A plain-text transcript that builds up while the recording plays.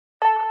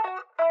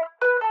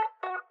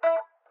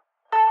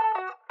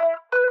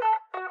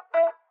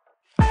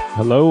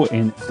Hello,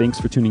 and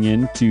thanks for tuning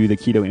in to the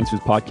Keto Answers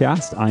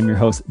podcast. I'm your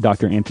host,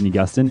 Dr. Anthony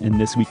Gustin,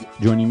 and this week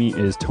joining me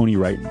is Tony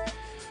Wrighton.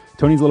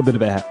 Tony's a little bit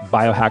of a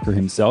biohacker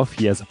himself.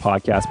 He has a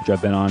podcast, which I've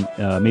been on,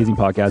 amazing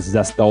podcast,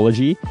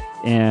 Zestology,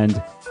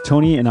 and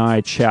Tony and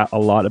I chat a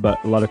lot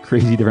about a lot of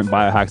crazy different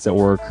biohacks that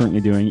we're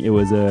currently doing. It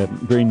was a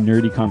very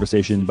nerdy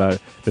conversation about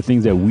the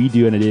things that we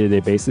do on a day-to-day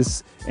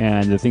basis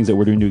and the things that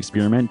we're doing to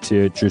experiment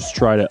to just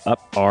try to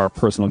up our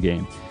personal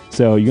game.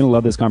 So you're going to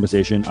love this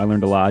conversation. I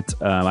learned a lot.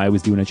 I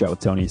always do when I chat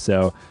with Tony.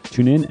 So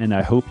tune in, and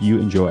I hope you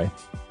enjoy.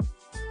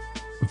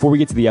 Before we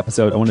get to the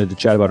episode, I wanted to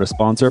chat about our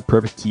sponsor,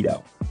 Perfect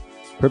Keto.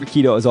 Perfect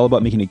Keto is all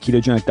about making a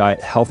ketogenic diet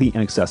healthy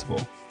and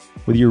accessible.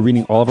 Whether you're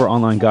reading all of our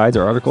online guides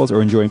or articles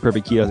or enjoying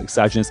Perfect Keto's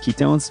exogenous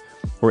ketones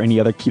or any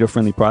other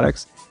keto-friendly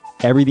products,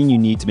 everything you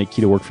need to make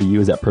keto work for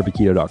you is at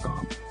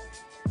perfectketo.com.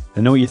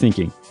 I know what you're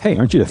thinking. Hey,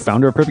 aren't you the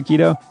founder of Perfect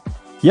Keto?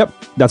 Yep,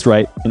 that's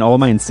right. And all of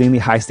my insanely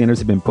high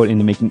standards have been put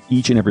into making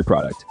each and every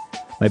product.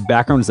 My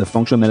background as a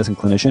functional medicine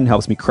clinician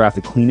helps me craft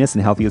the cleanest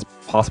and healthiest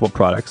possible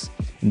products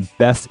and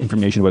best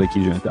information about a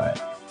ketogenic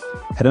diet.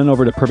 Head on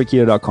over to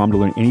perfectketo.com to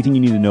learn anything you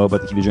need to know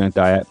about the ketogenic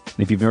diet. And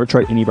if you've never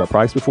tried any of our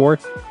products before,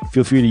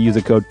 feel free to use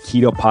the code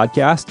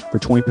KETOPODCAST for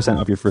 20%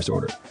 off your first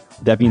order.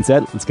 With that being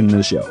said, let's get into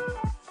the show.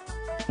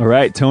 All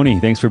right, Tony,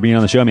 thanks for being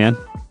on the show, man.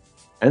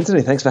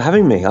 Anthony, thanks for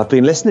having me. I've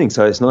been listening,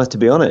 so it's nice to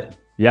be on it.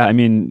 Yeah, I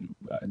mean,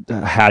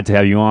 I had to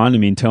have you on. I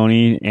mean,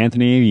 Tony,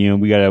 Anthony,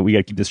 we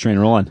gotta keep this train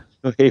rolling.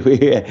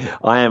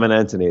 I am an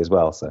Anthony as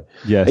well. So,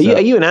 yeah.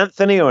 Are you an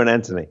Anthony or an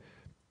Anthony?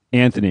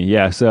 Anthony,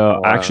 yeah.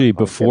 So actually,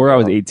 before I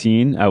was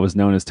 18, I was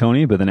known as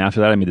Tony, but then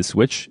after that, I made the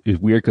switch. It was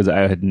weird because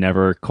I had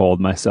never called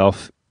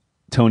myself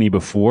Tony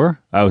before.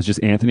 I was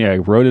just Anthony. I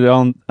wrote it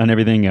on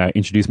everything. I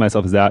introduced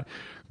myself as that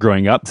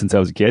growing up since I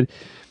was a kid.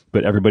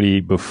 But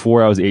everybody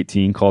before I was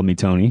 18 called me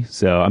Tony,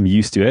 so I'm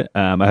used to it.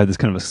 I had this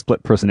kind of a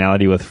split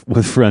personality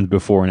with friends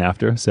before and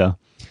after. So,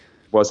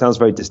 well, it sounds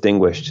very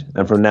distinguished.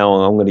 And from now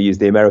on, I'm going to use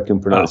the American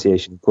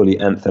pronunciation, call you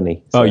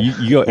Anthony. So. Oh,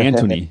 you go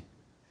Anthony.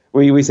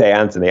 We say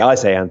Anthony. I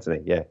say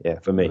Anthony. Yeah,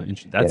 for me.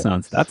 That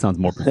sounds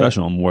more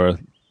professional, more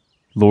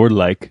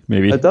Lord-like,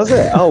 maybe. Does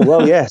it? Oh,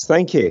 well, yes.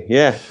 Thank you.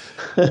 Yeah.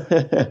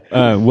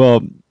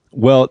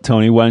 Well,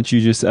 Tony, why don't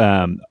you just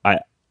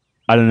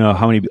I don't know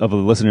how many of the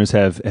listeners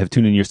have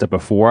tuned in your stuff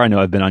before. I know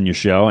I've been on your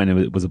show and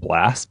it was a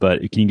blast, but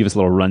can you give us a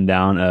little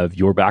rundown of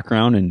your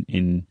background and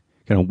in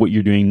kind of what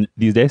you're doing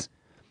these days?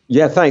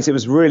 Yeah, thanks. It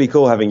was really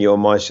cool having you on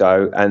my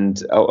show.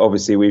 And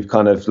obviously we've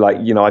kind of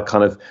I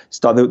kind of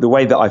started, the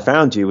way that I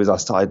found you was I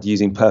started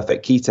using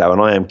Perfect Keto,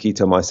 and I am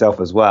keto myself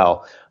as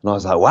well. And I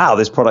was like, wow,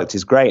 this product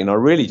is great. And I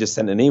really just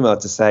sent an email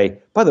to say,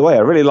 by the way, I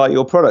really like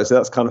your product. So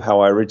that's kind of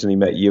how I originally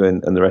met you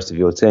and the rest of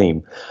your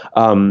team.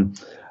 So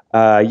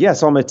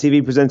I'm a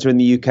TV presenter in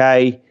the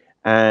UK,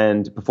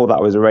 and before that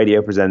I was a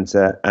radio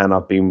presenter, and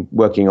I've been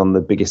working on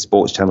the biggest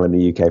sports channel in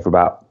the UK for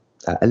about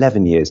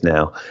 11 years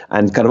now.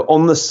 And kind of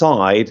on the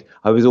side,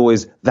 I was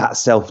always that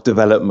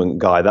self-development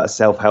guy, that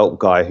self-help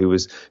guy who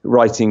was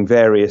writing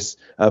various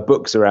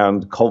books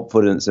around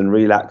confidence and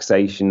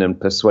relaxation and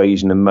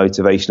persuasion and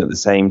motivation at the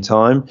same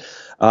time.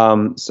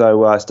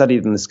 So I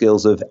studied in the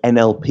skills of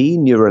NLP,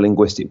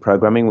 neuro-linguistic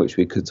programming, which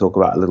we could talk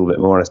about a little bit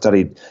more. I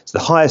studied to the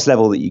highest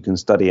level that you can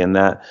study in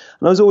that.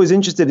 And I was always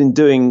interested in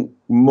doing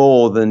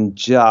more than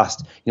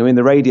just, in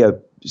the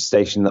radio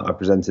station that I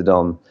presented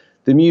on,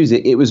 the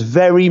music, it was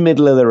very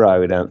middle of the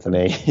road,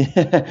 Anthony.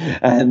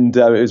 And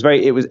it was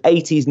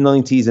 80s,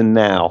 90s and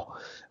now.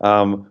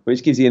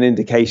 Which gives you an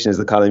indication as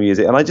the kind of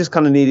music. And I just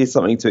kind of needed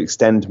something to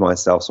extend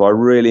myself. So I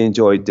really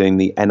enjoyed doing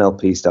the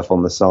NLP stuff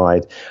on the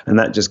side. And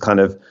that just kind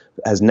of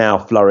has now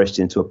flourished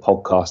into a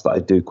podcast that I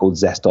do called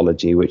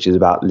Zestology, which is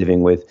about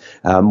living with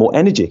more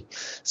energy.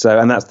 So,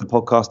 and that's the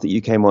podcast that you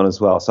came on as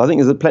well. So I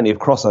think there's plenty of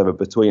crossover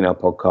between our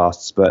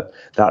podcasts, but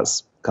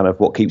that's kind of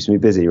what keeps me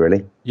busy,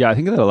 really. Yeah, I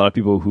think that a lot of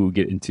people who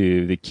get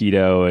into the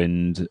keto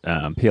and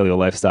paleo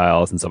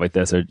lifestyles and stuff like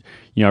this are,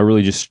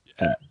 really just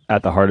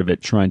at the heart of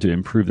it, trying to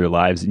improve their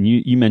lives. And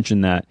you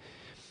mentioned that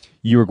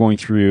you were going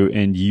through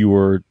and you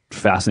were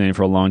fascinated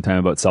for a long time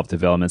about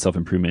self-development,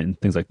 self-improvement,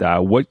 and things like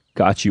that. What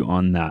got you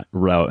on that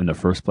route in the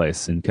first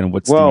place, and kind of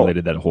what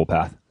stimulated that whole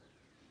path?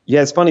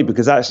 Yeah, it's funny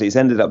because actually it's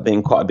ended up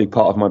being quite a big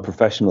part of my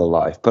professional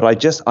life. But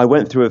I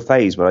went through a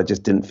phase where I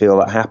just didn't feel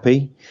that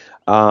happy.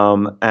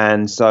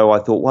 And so I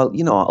thought, well,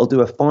 I'll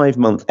do a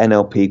 5-month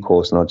NLP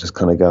course and I'll just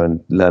kind of go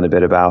and learn a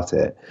bit about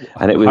it.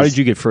 And how did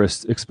you get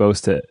first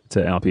exposed to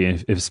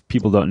NLP? If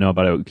people don't know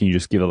about it, can you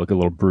just give a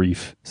little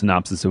brief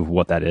synopsis of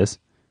what that is?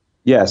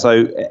 Yeah,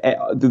 so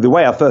the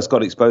way I first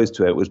got exposed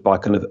to it was by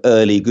kind of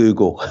early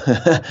Google,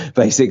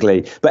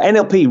 basically. But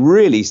NLP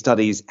really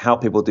studies how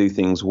people do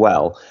things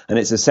well. And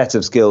it's a set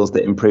of skills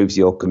that improves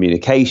your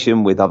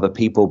communication with other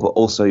people, but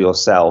also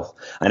yourself.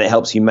 And it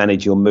helps you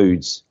manage your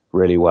moods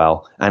really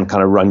well and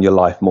kind of run your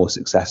life more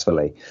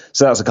successfully.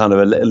 So that's a kind of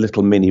a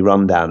little mini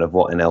rundown of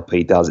what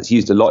NLP does. It's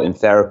used a lot in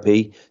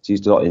therapy. It's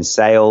used a lot in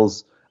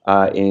sales.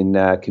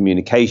 in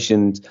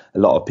communications. A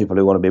lot of people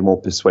who want to be more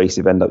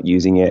persuasive end up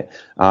using it.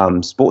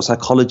 Sports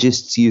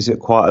psychologists use it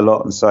quite a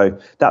lot. And so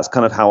that's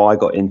kind of how I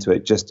got into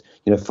it, just,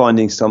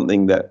 finding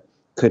something that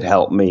could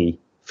help me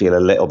feel a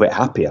little bit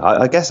happier.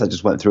 I guess I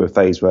just went through a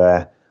phase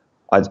where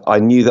I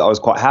knew that I was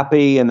quite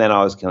happy, and then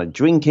I was kind of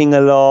drinking a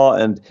lot,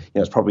 and I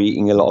was probably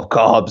eating a lot of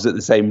carbs at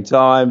the same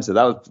time. So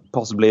that was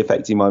possibly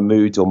affecting my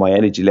mood or my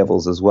energy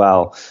levels as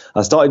well.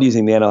 I started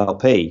using the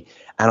NLP,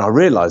 and I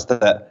realized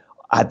that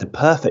I had the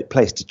perfect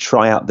place to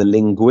try out the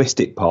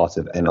linguistic part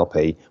of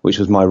NLP, which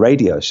was my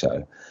radio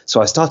show.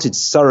 So I started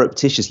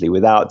surreptitiously,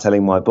 without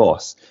telling my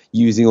boss,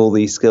 using all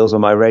these skills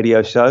on my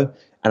radio show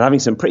and having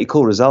some pretty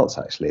cool results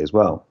actually as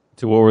well.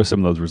 So what were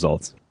some of those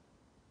results?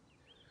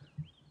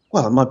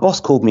 Well, my boss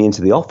called me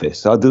into the office.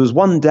 So there was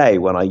one day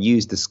when I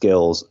used the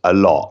skills a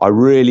lot. I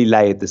really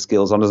layered the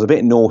skills on. I was a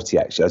bit naughty,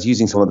 actually. I was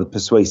using some of the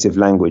persuasive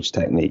language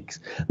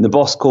techniques. And the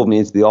boss called me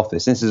into the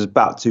office. This is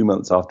about 2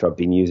 months after I'd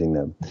been using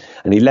them.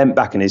 And he leant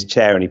back in his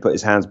chair and he put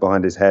his hands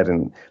behind his head.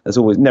 And that's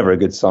always never a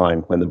good sign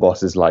when the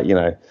boss is like,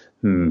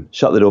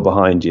 shut the door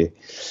behind you.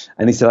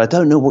 And he said, I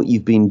don't know what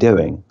you've been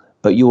doing,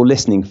 but your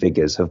listening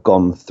figures have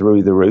gone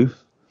through the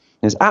roof.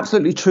 And it's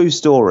absolutely true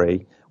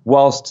story.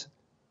 Whilst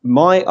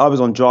I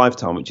was on Drive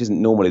Time, which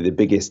isn't normally the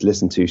biggest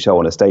listened to show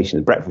on a station.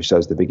 The breakfast show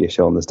is the biggest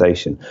show on the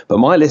station. But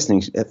my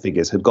listening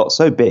figures had got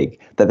so big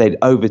that they'd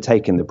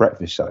overtaken the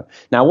breakfast show.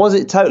 Now, was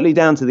it totally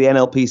down to the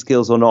NLP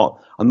skills or not?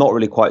 I'm not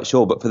really quite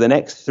sure. But for the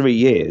next 3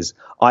 years,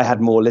 I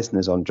had more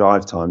listeners on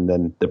Drive Time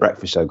than the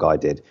breakfast show guy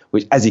did,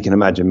 which, as you can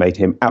imagine, made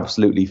him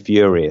absolutely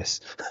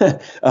furious.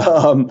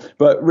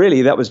 But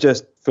really, that was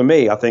just, for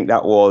me, I think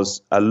that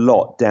was a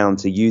lot down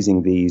to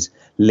using these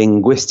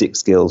linguistic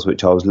skills,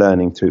 which I was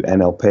learning through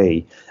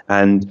NLP,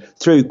 and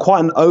through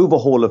quite an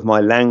overhaul of my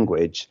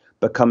language,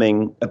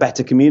 becoming a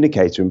better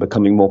communicator and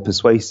becoming more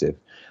persuasive.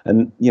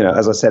 And,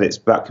 as I said, it's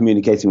about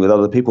communicating with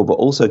other people, but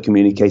also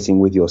communicating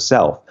with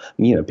yourself.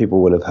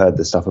 People will have heard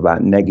the stuff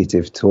about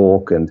negative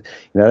talk, and,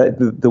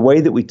 the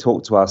way that we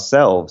talk to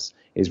ourselves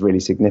is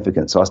really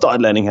significant. So I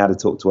started learning how to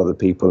talk to other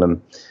people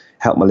and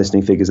help my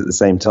listening figures at the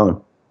same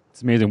time.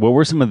 It's amazing. What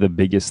were some of the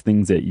biggest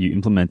things that you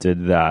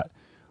implemented that,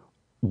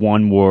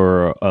 one,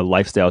 were a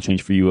lifestyle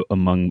change for you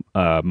among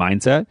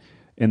mindset?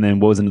 And then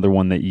what was another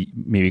one that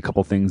maybe a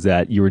couple things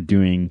that you were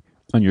doing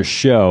on your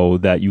show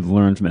that you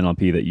learned from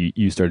NLP that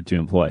you started to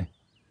employ?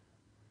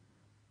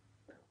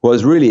 Well, it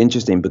was really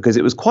interesting because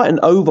it was quite an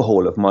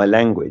overhaul of my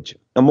language.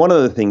 And one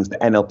of the things that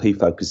NLP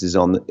focuses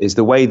on is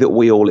the way that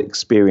we all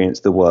experience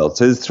the world.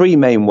 So there's 3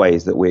 main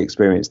ways that we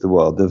experience the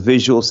world: the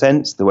visual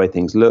sense, the way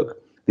things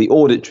look; the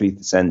auditory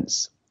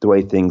sense, the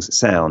way things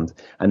sound;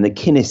 and the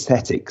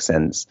kinesthetic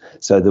sense,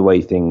 so the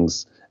way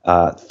things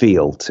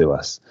feel to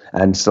us.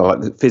 And so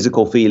like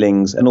physical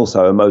feelings and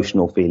also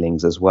emotional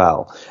feelings as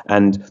well.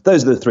 And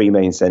those are the 3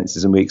 main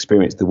senses, and we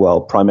experience the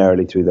world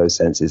primarily through those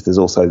senses. There's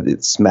also the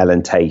smell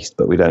and taste,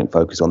 but we don't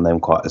focus on them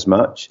quite as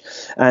much.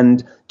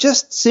 And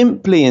just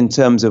simply in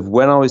terms of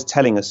when I was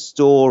telling a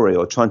story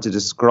or trying to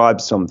describe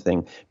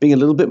something, being a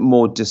little bit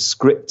more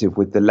descriptive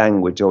with the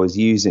language I was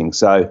using.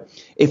 So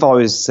if I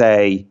was,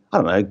 say, I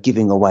don't know,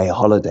 giving away a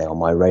holiday on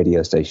my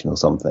radio station or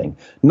something,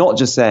 not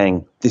just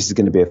saying this is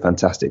going to be a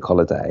fantastic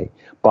holiday,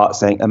 but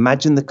saying,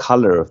 imagine the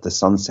color of the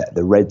sunset,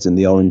 the reds and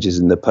the oranges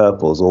and the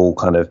purples all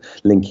kind of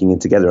linking in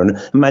together. And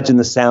imagine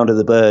the sound of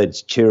the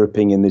birds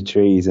chirruping in the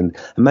trees, and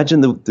imagine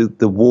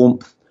the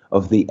warmth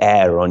of the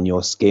air on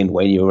your skin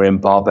when you were in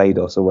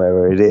Barbados or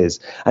wherever it is.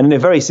 And in a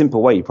very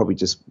simple way, you probably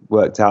just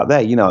worked out there,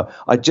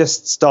 I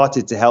just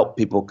started to help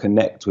people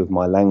connect with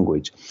my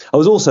language. I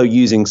was also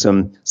using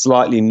some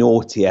slightly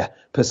naughtier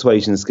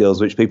persuasion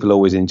skills, which people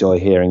always enjoy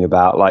hearing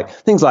about, like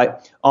things like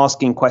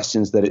asking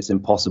questions that it's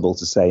impossible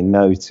to say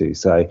no to.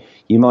 So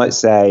you might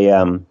say,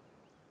 as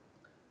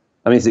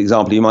an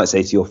example, you might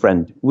say to your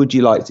friend, would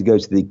you like to go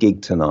to the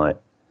gig tonight?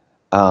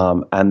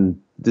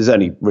 And there's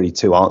only really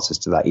 2 answers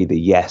to that, either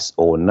yes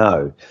or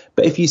no.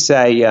 But if you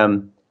say,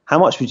 how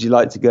much would you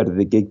like to go to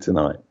the gig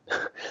tonight?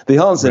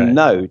 The answer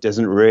no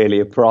doesn't really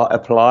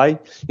apply.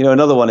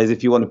 Another one is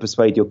if you want to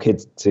persuade your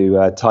kids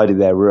to tidy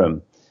their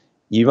room,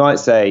 you might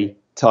say,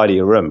 tidy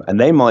your room, and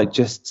they might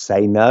just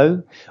say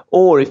no.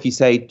 Or if you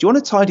say, do you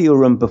want to tidy your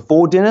room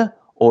before dinner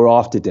or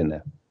after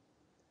dinner?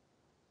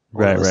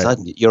 All of a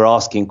sudden, you're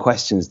asking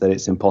questions that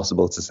it's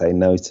impossible to say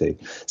no to.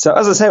 So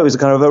as I say, it was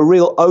kind of a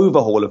real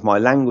overhaul of my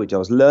language. I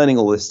was learning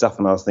all this stuff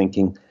and I was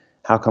thinking,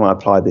 how can I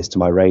apply this to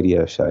my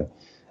radio show?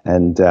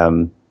 And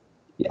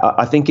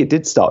I think it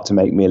did start to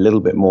make me a little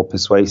bit more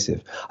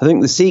persuasive. I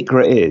think the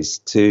secret is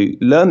to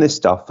learn this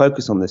stuff,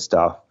 focus on this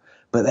stuff,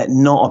 but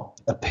then not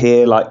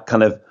appear like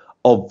kind of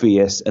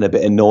obvious and a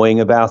bit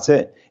annoying about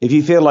it. If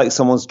you feel like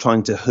someone's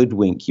trying to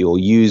hoodwink you or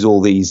use all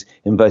these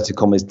inverted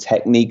commas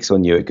techniques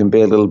on you, it can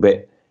be a little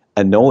bit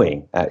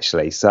annoying,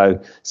 actually.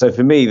 So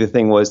for me, the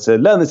thing was to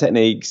learn the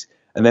techniques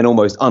and then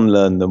almost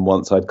unlearn them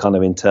once I'd kind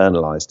of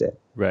internalized it.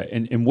 Right.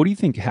 And what do you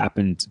think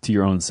happened to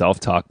your own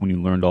self-talk when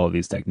you learned all of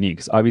these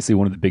techniques? Obviously,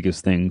 one of the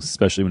biggest things,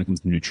 especially when it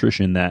comes to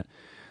nutrition, that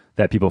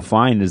people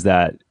find is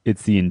that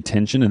it's the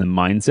intention and the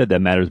mindset that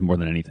matters more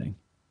than anything.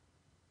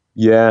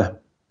 Yeah,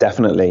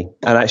 definitely.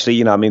 And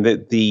actually, I mean,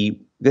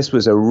 this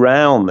was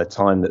around the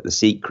time that The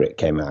Secret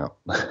came out,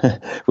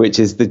 which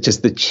is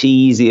just the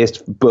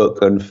cheesiest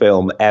book and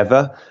film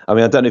ever. I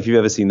mean, I don't know if you've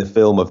ever seen the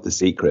film of The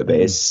Secret, but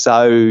it's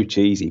so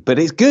cheesy. But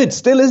it's good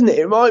still, isn't it?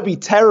 It might be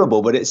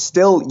terrible, but it's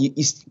still,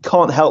 you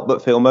can't help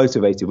but feel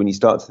motivated when you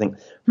start to think,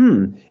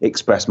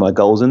 express my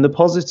goals in the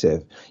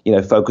positive,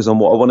 focus on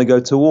what I want to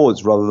go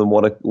towards rather than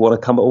what I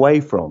come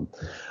away from.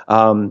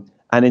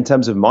 And in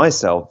terms of my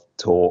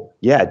self-talk,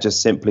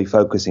 just simply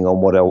focusing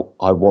on what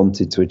I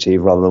wanted to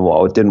achieve rather than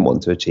what I didn't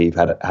want to achieve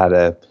had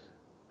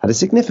a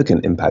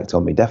significant impact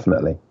on me,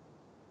 definitely.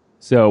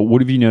 So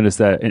what have you noticed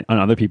that on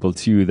other people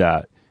too,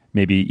 that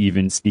maybe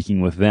even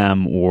speaking with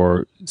them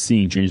or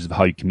seeing changes of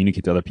how you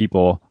communicate to other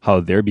people,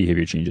 how their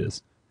behavior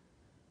changes?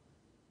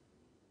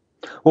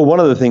 Well, one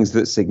of the things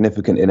that's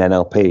significant in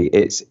NLP,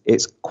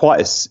 it's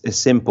quite a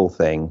simple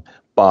thing,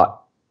 but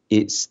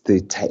it's the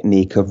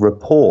technique of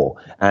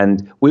rapport.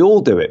 And we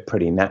all do it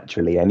pretty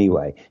naturally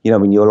anyway. I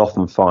mean, you'll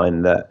often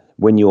find that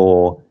when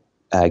you're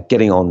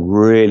getting on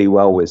really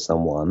well with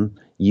someone,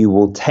 you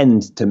will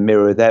tend to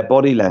mirror their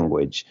body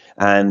language.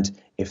 And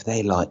if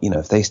they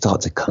if they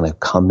start to kind of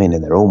come in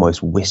and they're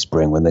almost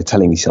whispering when they're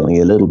telling you something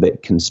a little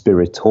bit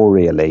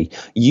conspiratorially,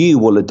 you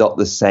will adopt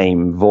the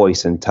same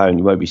voice and tone.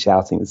 You won't be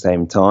shouting at the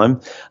same time.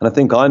 And I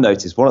think one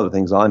of the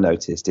things I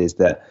noticed is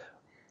that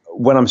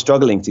when I'm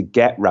struggling to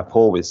get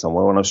rapport with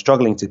someone, when I'm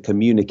struggling to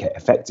communicate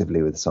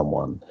effectively with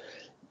someone,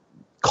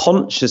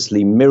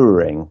 consciously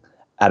mirroring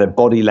at a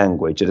body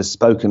language, at a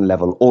spoken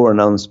level or an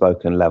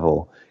unspoken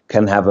level,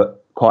 can have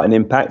quite an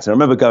impact. And I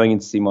remember going in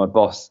to see my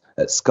boss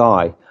at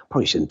Sky.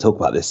 Probably shouldn't talk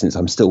about this since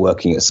I'm still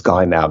working at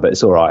Sky now, but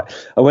it's all right.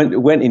 I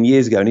went in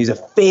years ago, and he's a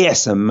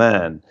fearsome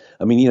man.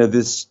 I mean,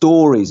 the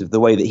stories of the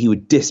way that he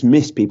would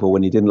dismiss people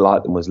when he didn't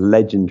like them was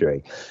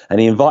legendary.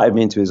 And he invited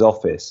me into his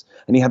office,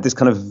 and he had this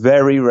kind of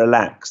very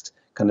relaxed,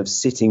 kind of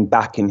sitting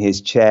back in his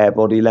chair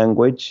body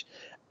language.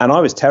 And I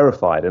was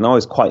terrified, and I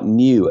was quite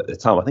new at the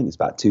time. I think it's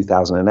about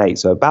 2008,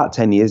 so about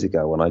 10 years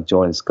ago when I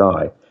joined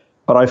Sky.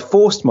 But I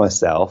forced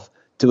myself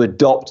to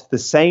adopt the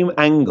same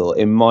angle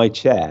in my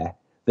chair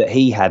that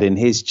he had in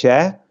his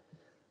chair.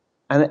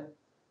 And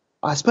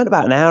I spent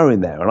about an hour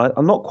in there, and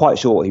I'm not quite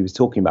sure what he was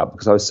talking about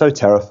because I was so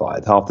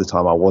terrified. Half the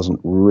time I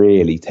wasn't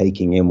really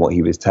taking in what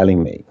he was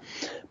telling me.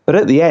 But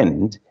at the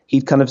end,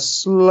 he'd kind of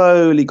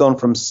slowly gone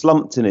from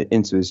slumped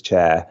into his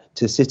chair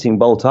to sitting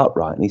bolt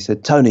upright. And he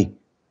said, "Tony,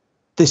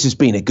 this has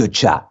been a good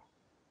chat.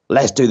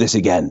 Let's do this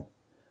again."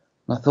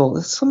 And I thought,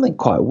 there's something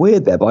quite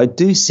weird there, but I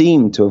do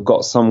seem to have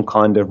got some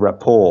kind of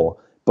rapport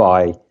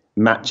by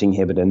matching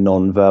him at a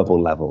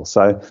non-verbal level.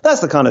 So that's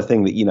the kind of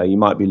thing that, you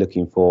might be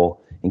looking for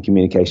in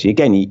communication.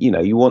 Again,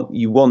 you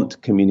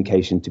want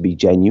communication to be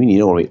genuine. You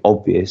don't want to be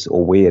obvious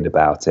or weird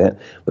about it,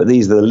 but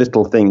these are the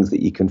little things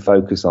that you can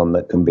focus on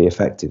that can be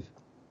effective.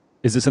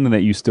 Is this something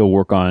that you still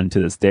work on to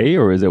this day,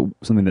 or is it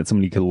something that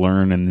somebody could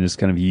learn and just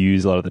kind of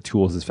use a lot of the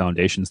tools as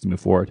foundations to move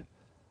forward?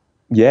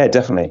 Yeah,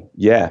 definitely.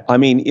 Yeah. I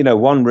mean,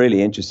 one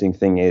really interesting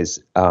thing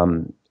is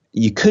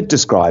you could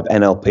describe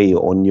NLP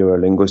or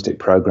neuro-linguistic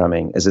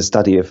programming as a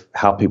study of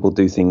how people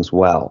do things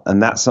well.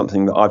 And that's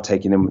something that I've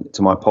taken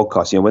into my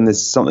podcast. When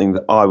there's something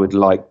that I would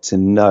like to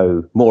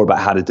know more about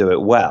how to do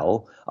it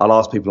well, I'll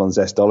ask people on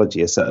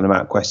Zestology a certain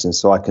amount of questions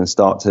so I can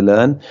start to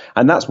learn.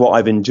 And that's what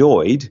I've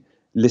enjoyed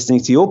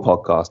listening to your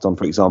podcast on,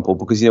 for example,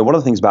 because, one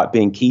of the things about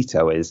being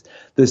keto is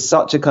there's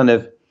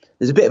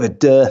a bit of a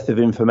dearth of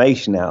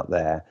information out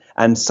there.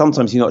 And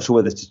sometimes you're not sure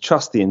whether to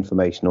trust the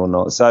information or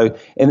not. So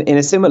in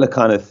a similar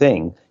kind of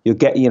thing, you'll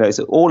get, it's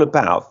all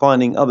about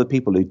finding other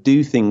people who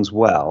do things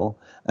well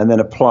and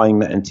then applying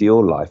that into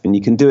your life. And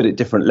you can do it at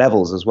different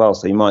levels as well.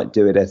 So you might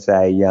do it at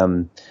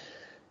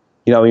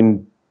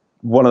in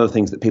one of the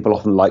things that people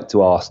often like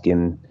to ask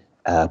in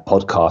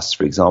podcasts,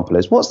 for example,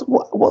 is what's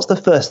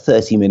the first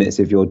 30 minutes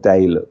of your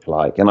day look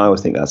like? And I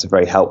always think that's a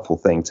very helpful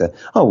thing to,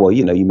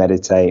 you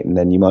meditate and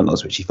then you might not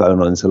switch your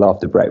phone on until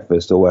after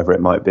breakfast or whatever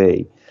it might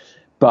be.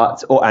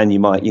 And you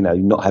might, you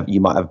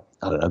might have,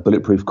 I don't know,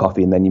 bulletproof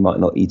coffee, and then you might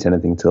not eat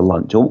anything till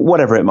lunch or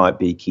whatever it might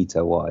be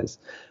keto wise.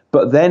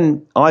 But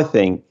then I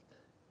think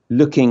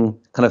looking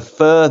kind of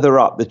further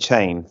up the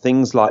chain,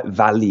 things like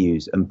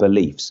values and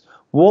beliefs.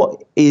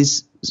 What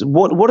does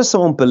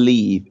someone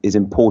believe is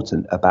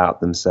important about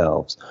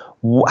themselves?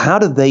 How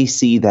do they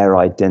see their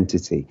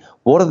identity?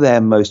 What are their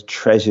most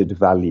treasured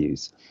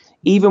values?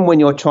 Even when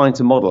you're trying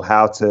to model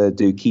how to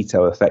do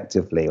keto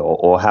effectively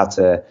or how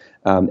to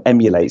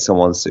emulate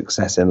someone's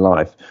success in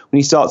life, when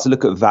you start to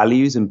look at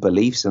values and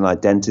beliefs and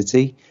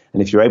identity,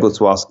 and if you're able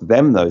to ask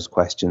them those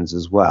questions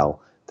as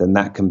well, then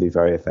that can be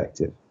very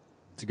effective.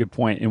 That's a good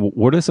point. And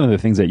what are some of the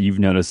things that you've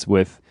noticed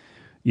with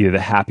either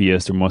the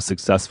happiest or most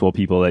successful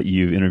people that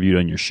you've interviewed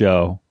on your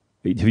show?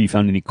 Have you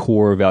found any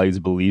core values,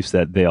 beliefs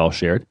that they all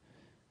shared?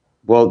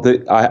 Well,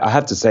 I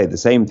have to say the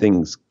same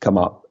things come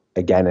up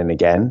again and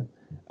again.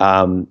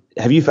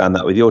 Have you found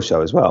that with your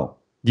show as well?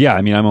 Yeah,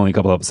 I mean, I'm only a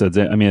couple episodes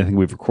in. I mean, I think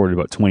we've recorded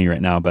about 20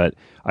 right now, but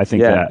I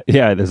think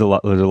there's a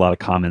lot of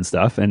common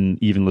stuff,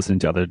 and even listening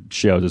to other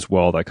shows as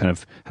well that kind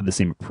of have the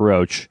same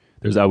approach.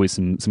 there's always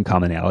some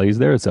commonalities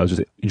there. So I was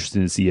just interested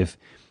to see if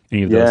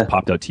any of those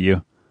popped out to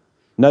you.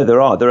 No,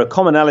 there are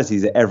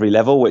commonalities at every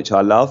level, which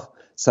I love.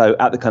 So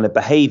at the kind of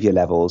behavior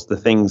levels, the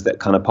things that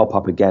kind of pop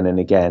up again and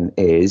again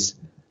is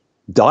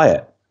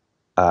diet.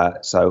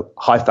 So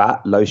high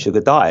fat, low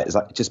sugar diet is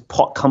like it just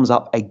comes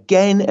up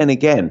again and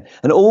again.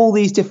 And all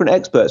these different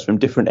experts from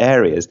different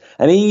areas,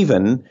 and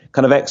even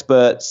kind of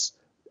experts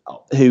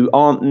who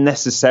aren't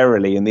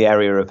necessarily in the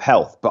area of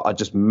health, but are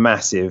just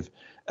massive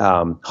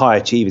high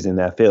achievers in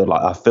their field,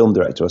 like a film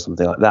director or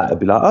something like that. It'd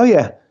be like, oh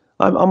yeah,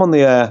 I'm on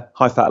the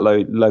high fat,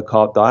 low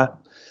carb diet.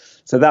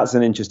 So that's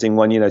an interesting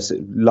one,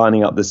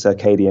 lining up the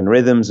circadian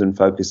rhythms and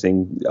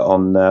focusing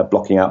on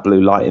blocking out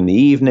blue light in the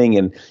evening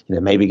and,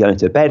 maybe going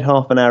to bed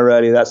half an hour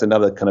earlier. That's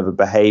another kind of a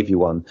behavior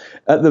one.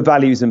 At the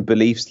values and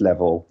beliefs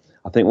level,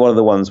 I think one of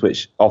the ones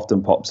which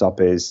often pops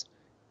up is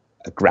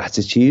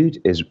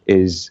gratitude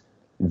is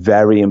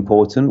very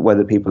important,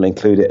 whether people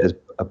include it as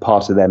a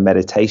part of their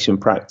meditation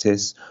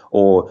practice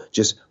or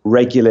just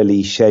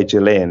regularly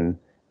schedule in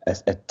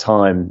a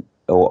time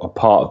or a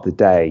part of the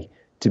day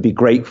to be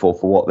grateful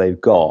for what they've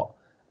got.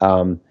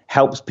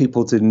 Helps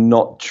people to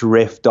not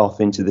drift off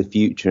into the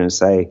future and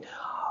say,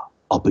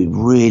 I'll be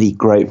really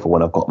grateful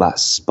when I've got that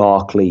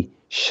sparkly,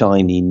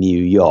 shiny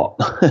new yacht.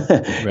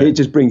 Right. It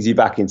just brings you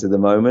back into the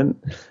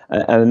moment.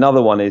 And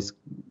another one is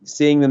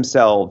seeing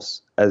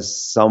themselves as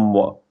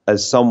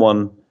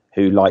someone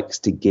who likes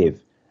to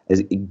give,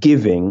 as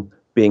giving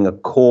being a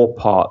core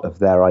part of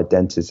their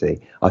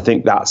identity. I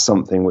think that's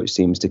something which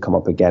seems to come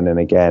up again and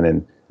again,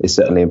 and is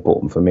certainly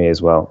important for me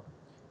as well.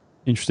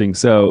 Interesting.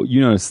 So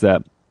you noticed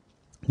that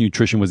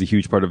nutrition was a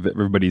huge part of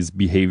everybody's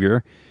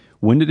behavior.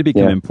 When did it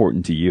become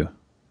important to you?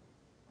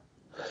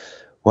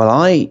 Well,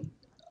 I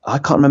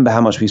can't remember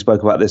how much we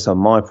spoke about this on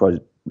my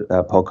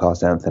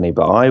podcast, Anthony,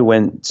 but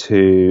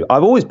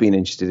I've always been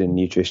interested in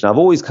nutrition. I've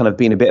always kind of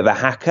been a bit of a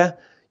hacker.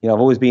 I've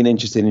always been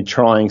interested in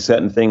trying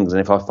certain things. And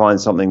if I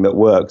find something that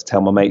works, tell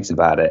my mates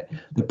about it.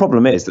 The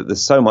problem is that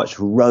there's so much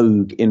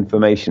rogue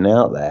information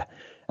out there.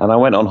 And I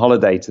went on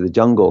holiday to the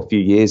jungle a few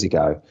years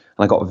ago and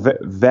I got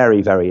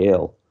very, very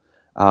ill.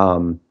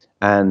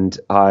 And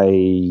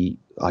I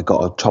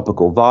got a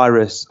tropical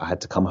virus. I had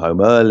to come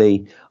home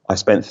early. I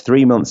spent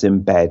 3 months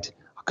in bed.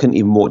 I couldn't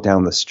even walk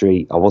down the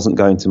street. I wasn't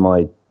going to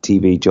my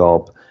TV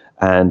job.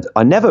 And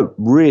I never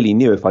really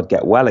knew if I'd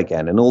get well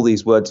again. And all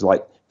these words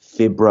like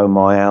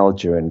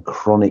fibromyalgia and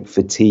chronic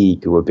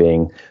fatigue were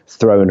being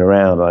thrown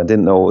around. And I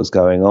didn't know what was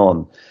going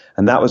on.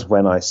 And that was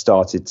when I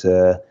started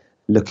to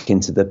look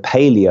into the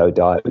paleo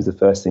diet. It was the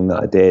first thing that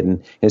I did.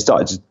 And I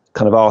started to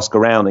kind of ask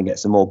around and get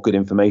some more good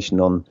information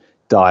on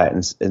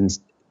diet, and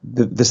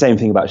the same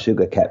thing about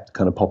sugar kept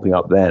kind of popping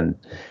up then.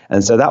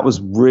 And so that was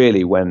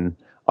really when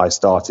I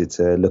started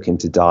to look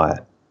into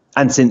diet.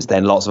 And since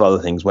then, lots of other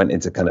things went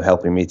into kind of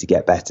helping me to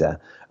get better.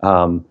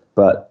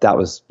 But that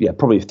was,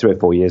 probably 3 or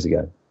 4 years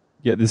ago.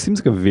 Yeah, this seems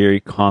like a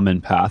very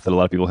common path that a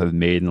lot of people have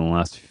made in the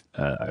last,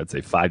 I would say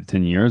 5 to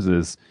 10 years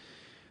is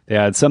they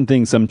had some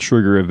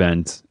trigger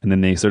event, and then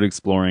they started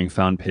exploring,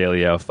 found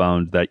paleo,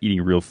 found that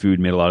eating real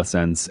food made a lot of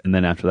sense. And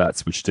then after that,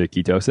 switched to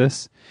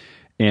ketosis.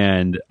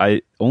 And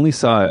I only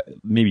saw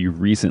maybe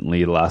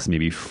recently, the last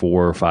maybe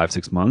 4 or 5,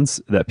 6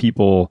 months, that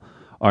people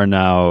are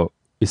now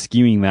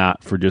eschewing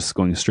that for just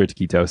going straight to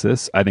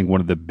ketosis. I think one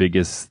of the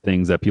biggest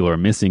things that people are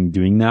missing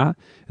doing that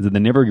is that they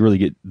never really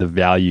get the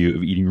value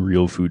of eating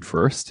real food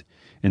first.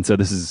 And so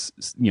this is,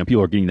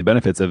 people are getting the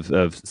benefits of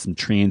some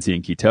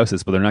transient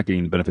ketosis, but they're not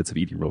getting the benefits of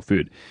eating real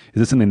food. Is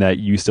this something that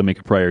you still make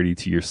a priority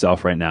to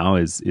yourself right now,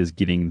 is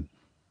getting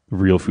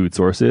real food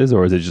sources,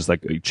 or is it just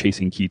like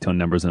chasing ketone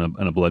numbers in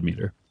a blood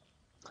meter?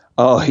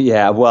 Oh,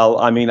 yeah. Well,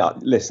 I mean,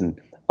 listen,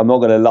 I'm not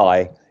going to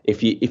lie.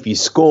 If you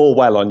score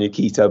well on your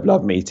keto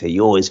blood meter,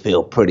 you always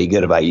feel pretty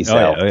good about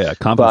yourself. Oh, yeah.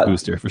 Confidence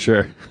booster for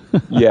sure.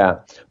 Yeah.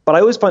 But I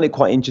always find it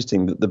quite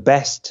interesting that the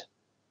best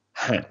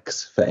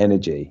hacks for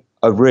energy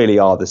really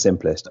are the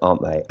simplest,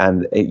 aren't they?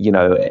 And,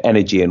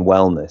 energy and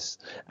wellness.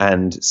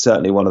 And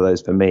certainly one of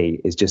those for me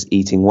is just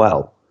eating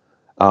well.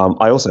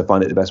 I also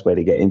find it the best way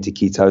to get into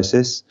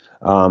ketosis.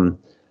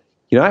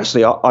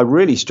 Actually, I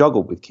really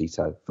struggled with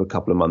keto for a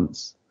couple of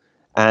months.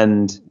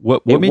 And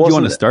what made you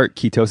want to start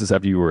ketosis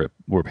after you were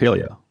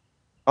paleo?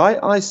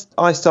 I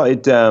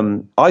started.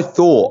 I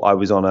thought I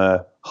was on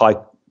a high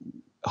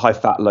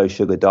fat, low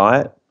sugar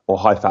diet or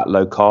high fat,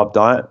 low carb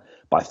diet,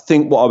 but I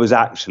think what I was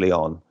actually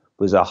on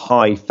was a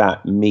high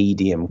fat,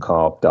 medium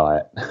carb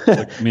diet.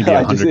 Like maybe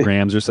 100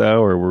 grams or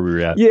so, or where we were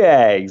at?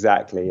 Yeah,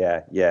 exactly.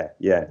 Yeah.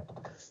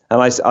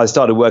 And I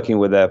started working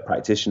with a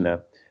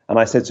practitioner, and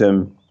I said to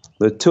him,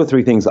 there are 2 or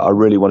 3 things that I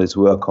really wanted to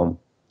work on,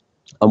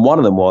 and one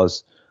of them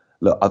was,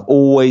 look, I've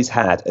always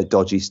had a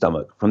dodgy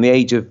stomach. From the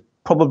age of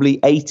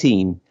probably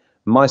 18,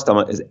 my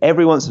stomach is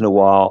every once in a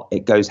while,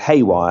 it goes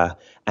haywire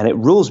and it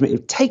rules me.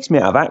 It takes me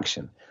out of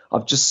action.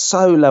 I'm just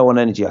so low on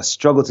energy. I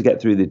struggle to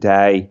get through the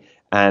day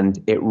and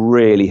it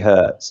really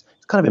hurts.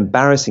 It's kind of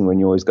embarrassing when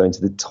you're always going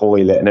to the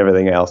toilet and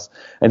everything else.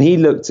 And he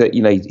looked at,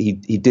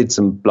 he did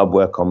some blood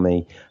work on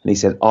me and he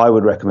said, I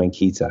would recommend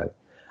keto.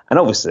 And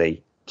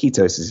obviously,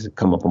 ketosis has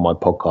come up on my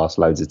podcast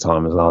loads of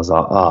times, and I was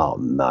like, oh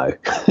no,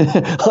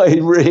 I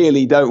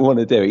really don't want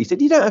to do it. He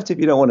said, you don't have to if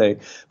you don't want to.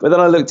 But then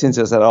I looked into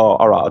it and said, oh,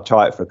 all right, I'll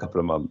try it for a couple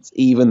of months,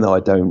 even though I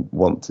don't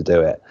want to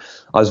do it.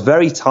 I was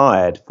very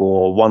tired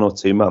for 1 or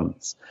 2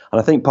 months. And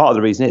I think part of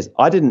the reason is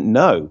I didn't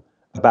know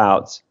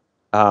about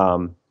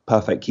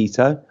perfect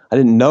keto. I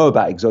didn't know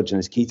about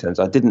exogenous ketones.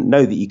 I didn't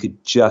know that you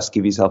could just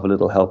give yourself a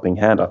little helping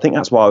hand. I think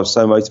that's why I was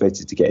so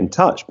motivated to get in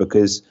touch,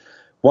 because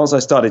once I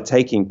started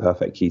taking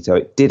perfect keto,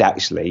 it did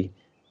actually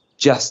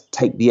just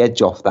take the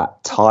edge off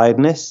that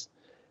tiredness.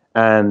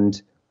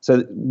 And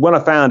so when I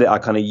found it, I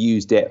kind of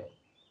used it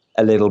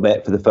a little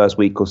bit for the first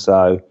week or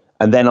so.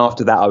 And then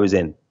after that, I was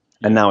in.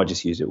 And now I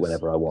just use it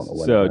whenever I want.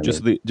 Or so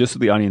just so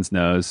the audience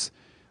knows,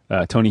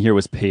 Tony here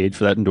was paid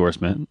for that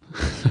endorsement.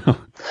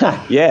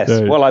 Yes.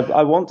 Well,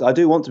 I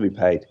do want to be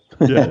paid.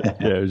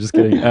 yeah, just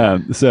kidding.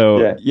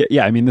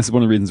 Yeah, I mean, this is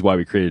one of the reasons why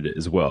we created it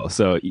as well.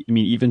 So, I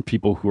mean, even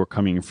people who are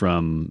coming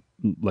from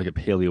like a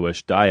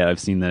paleo-ish diet, I've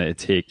seen that it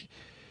take,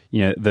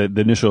 the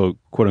initial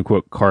quote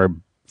unquote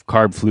carb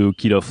flu,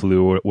 keto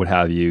flu, or what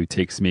have you,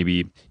 takes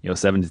maybe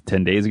 7 to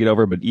 10 days to get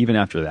over. But even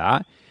after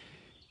that,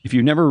 if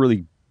you've never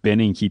really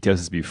been in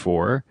ketosis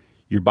before,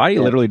 your body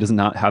literally does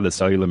not have the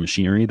cellular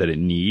machinery that it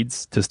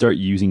needs to start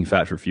using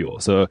fat for fuel.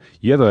 So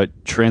you have a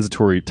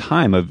transitory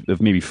time of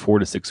maybe 4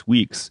 to 6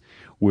 weeks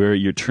where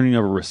you're turning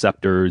over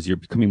receptors, you're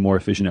becoming more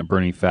efficient at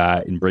burning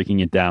fat and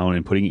breaking it down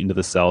and putting it into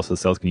the cells so the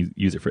cells can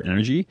use it for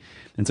energy.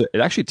 And so it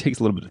actually takes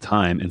a little bit of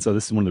time. And so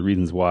this is one of the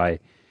reasons why,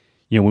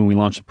 when we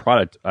launched the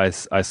product, I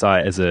saw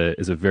it as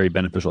a very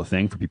beneficial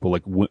thing for people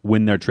like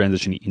when they're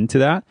transitioning into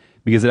that,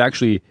 because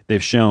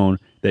they've shown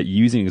that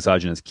using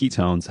exogenous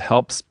ketones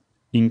helps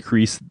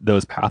increase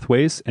those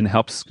pathways and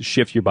helps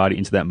shift your body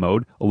into that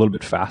mode a little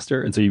bit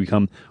faster. And so you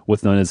become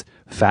what's known as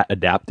fat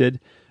adapted.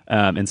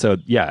 And so,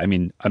 I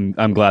mean,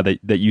 I'm glad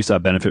that you saw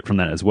benefit from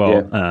that as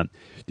well. Yeah.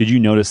 Did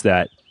you notice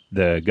that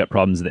the gut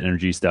problems, the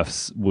energy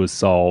stuff was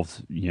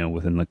solved,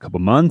 within a couple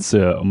months,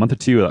 a month or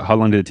two? How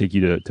long did it take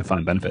you to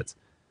find benefits?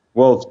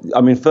 Well,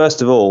 I mean,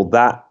 first of all,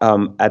 that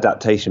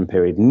adaptation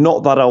period,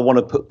 not that I want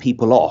to put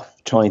people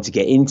off trying to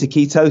get into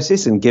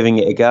ketosis and giving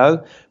it a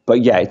go, but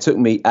it took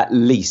me at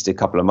least a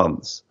couple of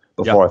months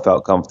before I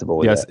felt comfortable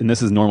with it. Yes, and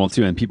this is normal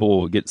too. And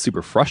people get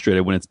super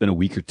frustrated when it's been a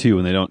week or two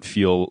and they don't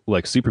feel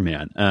like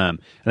Superman. And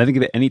I think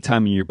that any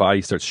time your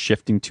body starts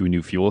shifting to a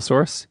new fuel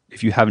source,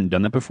 if you haven't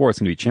done that before, it's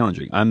going to be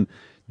challenging. I'm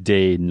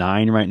day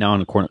 9 right now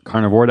on a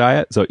carnivore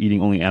diet, so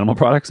eating only animal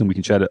products, and we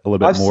can chat a little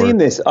bit more.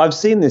 I've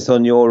seen this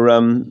on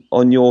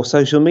your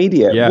social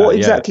media. What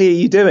exactly are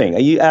you doing? Are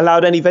you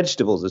allowed any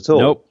vegetables at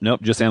all?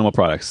 Nope, just animal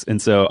products. And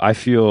so I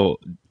feel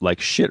like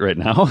shit right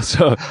now.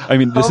 So I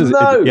mean,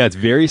 it's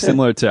very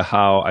similar to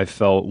how I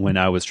felt when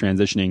I was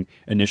transitioning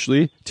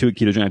initially to a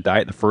ketogenic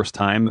diet the first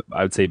time,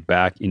 I would say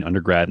back in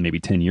undergrad, maybe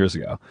 10 years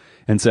ago.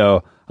 And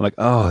so I'm like,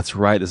 oh, that's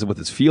right, this is what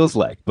this feels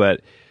like.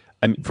 But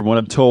I mean, from what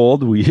I'm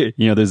told,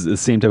 there's the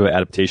same type of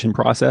adaptation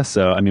process.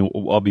 So, I mean,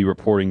 I'll be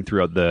reporting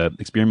throughout the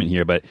experiment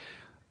here. But,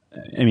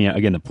 I mean,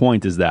 again, the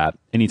point is that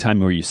anytime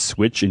where you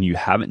switch and you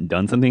haven't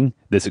done something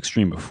this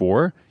extreme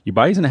before, your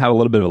body's going to have a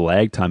little bit of a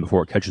lag time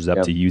before it catches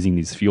up to using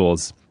these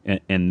fuels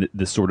and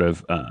this sort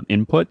of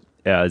input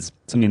as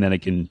something that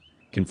it can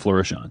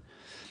flourish on.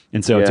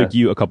 And so it took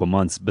you a couple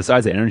months.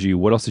 Besides the energy,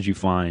 what else did you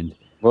find?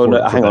 Well,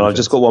 hang on.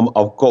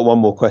 I've got one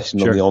more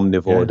question on the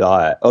omnivore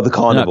diet, or the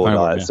carnivore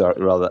diet.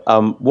 Sorry, rather.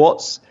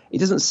 It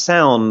doesn't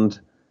sound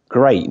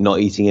great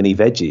not eating any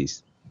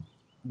veggies.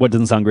 What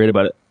doesn't sound great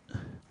about it?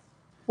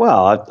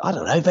 Well, I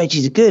don't know.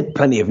 Veggies are good.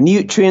 Plenty of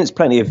nutrients,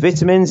 plenty of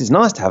vitamins. It's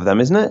nice to have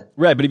them, isn't it?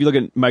 Right, but if you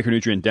look at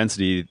micronutrient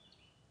density,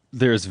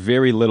 there's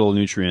very little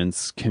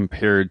nutrients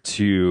compared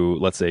to,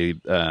 let's say,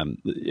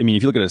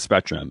 if you look at a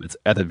spectrum, it's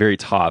at the very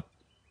top,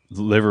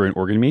 liver and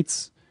organ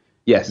meats.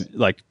 Yes.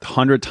 Like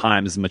 100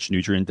 times as much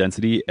nutrient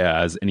density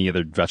as any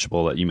other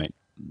vegetable that you might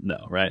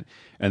know, right?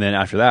 And then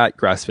after that,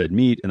 grass-fed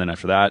meat. And then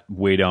after that,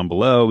 way down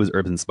below is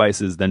herbs and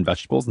spices, then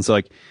vegetables. And so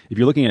like, if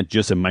you're looking at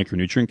just a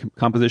micronutrient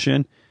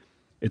composition,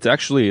 it's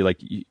actually like,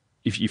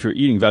 if you're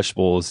eating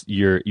vegetables,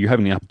 you're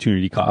having the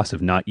opportunity cost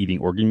of not eating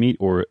organ meat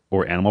or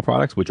animal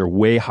products, which are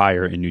way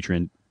higher in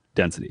nutrient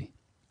density.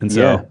 And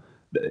so,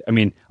 I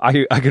mean, I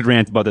could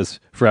rant about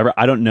this forever.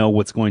 I don't know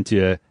what's going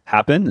to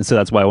happen. And so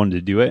that's why I wanted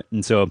to do it.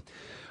 And so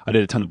I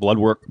did a ton of blood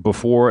work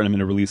before, and I'm going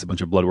to release a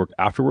bunch of blood work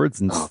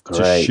afterwards and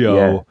to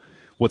show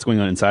what's going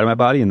on inside of my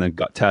body, and then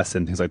gut tests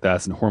and things like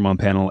that, and hormone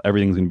panel,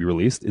 everything's going to be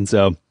released. And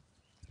so,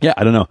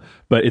 I don't know,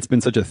 but it's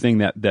been such a thing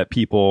that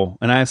people,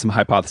 and I have some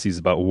hypotheses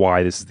about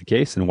why this is the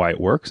case and why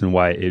it works and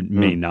why it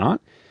may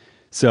not.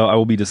 So I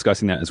will be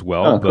discussing that as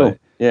well. Cool.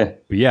 I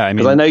mean,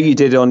 because I know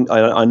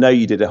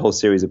you did a whole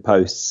series of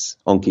posts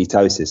on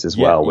ketosis as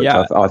well, which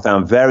I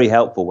found very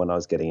helpful when I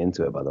was getting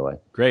into it, by the way.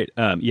 Great.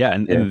 And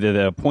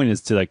the point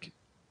is to like,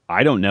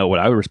 I don't know what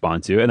I would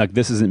respond to. And like,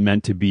 this isn't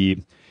meant to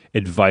be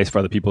advice for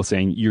other people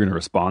saying you're going to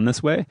respond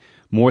this way.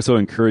 More so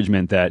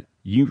encouragement that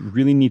you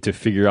really need to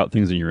figure out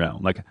things on your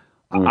own. Like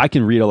I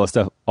can read all the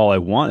stuff all I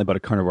want about a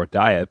carnivore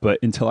diet, but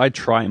until I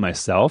try it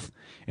myself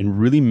and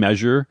really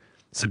measure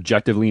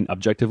subjectively and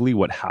objectively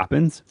what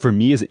happens for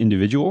me as an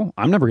individual,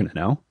 I'm never going to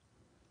know.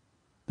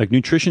 Like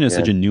nutrition is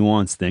such a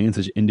nuanced thing and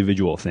such an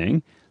individual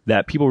thing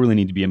that people really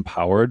need to be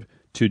empowered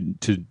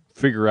to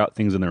figure out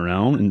things on their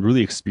own and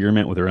really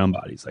experiment with their own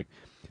bodies. Like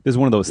this is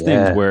one of those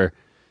things where,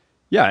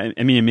 I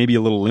mean, it may be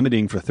a little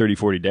limiting for 30,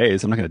 40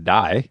 days. I'm not going to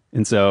die.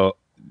 And so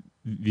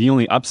there's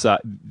only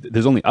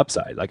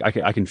upside. Like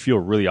I can feel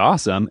really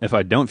awesome. If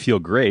I don't feel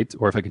great,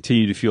 or if I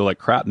continue to feel like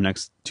crap the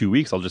next 2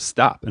 weeks, I'll just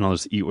stop and I'll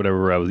just eat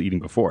whatever I was eating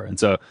before. And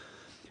so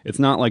it's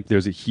not like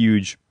there's a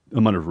huge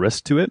amount of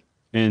risk to it.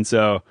 And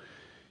so,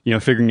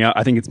 figuring out,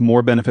 I think it's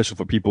more beneficial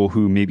for people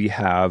who maybe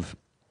have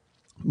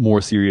more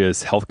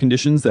serious health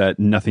conditions that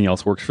nothing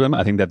else works for them.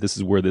 I think that this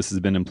is where this has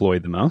been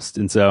employed the most.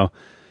 And so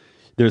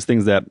there's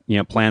things that,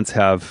 plants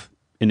have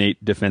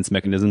innate defense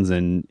mechanisms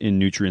and in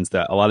nutrients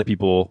that a lot of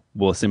people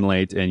will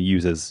assimilate and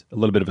use as a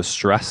little bit of a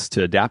stress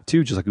to adapt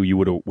to, just like you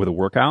would with a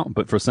workout.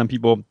 But for some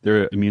people,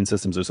 their immune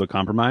systems are so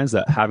compromised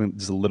that having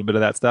just a little bit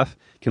of that stuff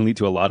can lead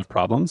to a lot of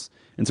problems.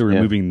 And so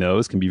removing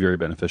those can be very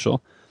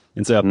beneficial.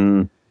 And so,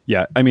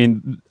 I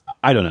mean,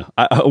 I don't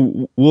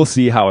know. We'll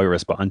see how I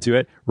respond to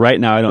it. Right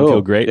now, I don't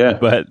feel great,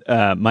 but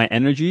my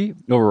energy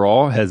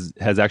overall has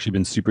actually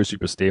been super,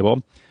 super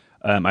stable.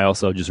 I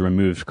also just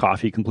removed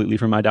coffee completely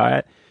from my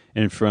diet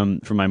and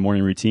from my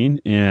morning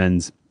routine,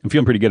 and I'm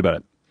feeling pretty good about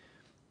it.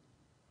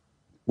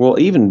 Well,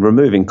 even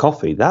removing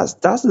coffee, there's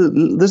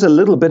a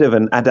little bit of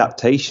an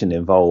adaptation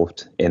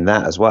involved in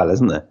that as well,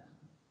 isn't there?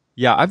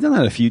 Yeah, I've done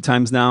that a few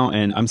times now,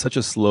 and I'm such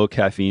a slow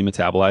caffeine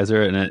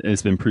metabolizer, and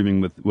it's been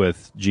proving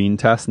with gene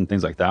tests and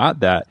things like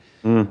that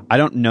I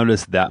don't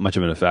notice that much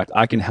of an effect.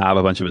 I can have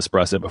a bunch of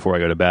espresso before I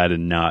go to bed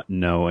and not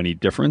know any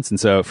difference. And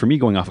so for me,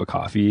 going off of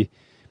coffee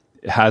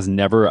has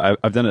never,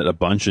 I've done it a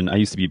bunch, and I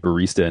used to be a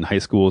barista in high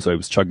school, so I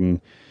was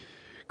chugging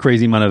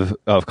crazy amount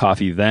of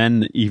coffee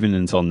then, even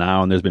until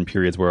now. And there's been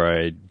periods where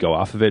I go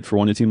off of it for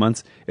 1 to 2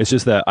 months. It's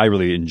just that I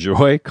really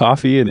enjoy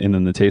coffee and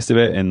then the taste of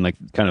it, and like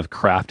kind of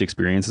craft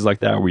experiences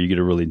like that where you get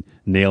to really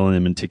nail in the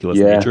meticulous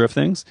nature of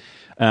things.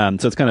 So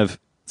it's kind of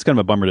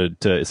a bummer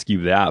to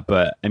eschew that.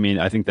 But I mean,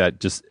 I think that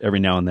just every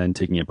now and then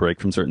taking a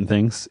break from certain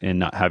things and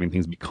not having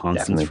things be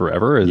constants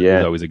forever is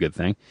always a good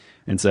thing.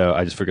 And so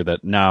I just figured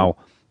that now,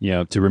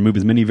 to remove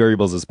as many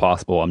variables as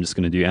possible, I'm just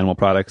going to do animal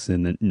products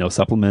and then no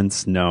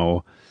supplements,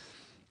 no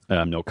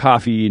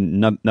coffee,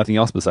 nothing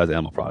else besides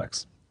animal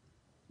products.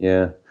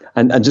 Yeah.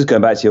 And just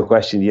going back to your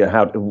question,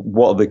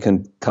 what are the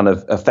kind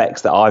of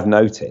effects that I've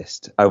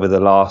noticed over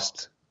the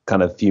last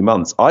kind of few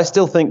months? I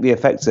still think the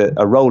effects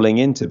are rolling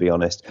in, to be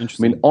honest. I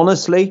mean,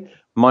 honestly,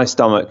 my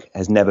stomach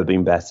has never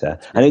been better.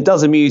 And it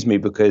does amuse me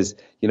because,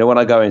 when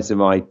I go into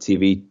my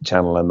TV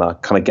channel and I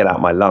kind of get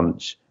out my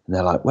lunch, and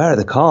they're like, where are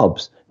the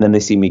carbs? And then they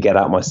see me get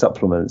out my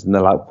supplements and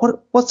they're like,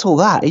 what's all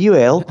that? Are you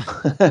ill?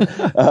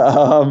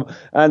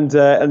 And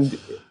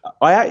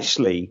I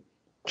actually,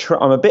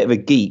 I'm a bit of a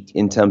geek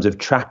in terms of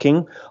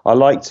tracking. I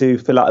like to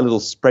fill out a little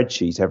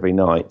spreadsheet every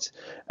night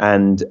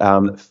and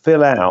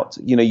fill out,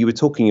 you were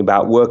talking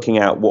about working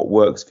out what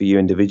works for you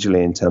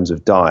individually in terms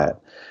of diet.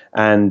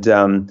 And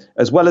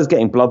as well as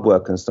getting blood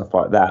work and stuff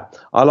like that,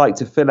 I like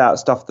to fill out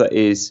stuff that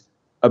is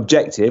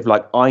objective,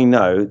 like I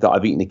know that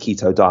I've eaten a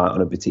keto diet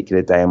on a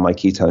particular day and my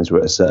ketones were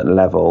at a certain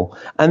level.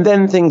 And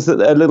then things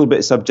that are a little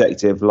bit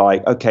subjective,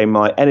 like, okay,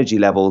 my energy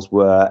levels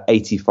were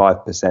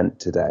 85%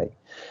 today.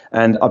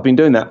 And I've been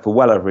doing that for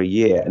well over a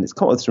year, and it's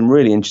come up with some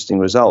really interesting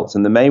results.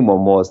 And the main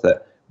one was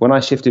that when I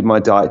shifted my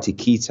diet to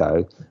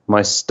keto,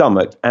 my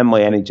stomach and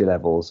my energy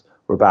levels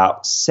were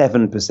about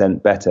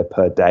 7% better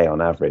per day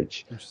on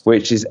average,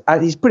 which is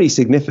pretty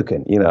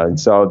significant, And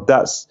so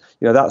that's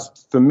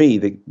for me,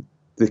 the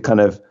kind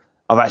of,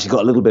 I've actually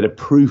got a little bit of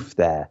proof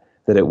there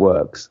that it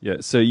works. Yeah.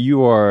 So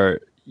you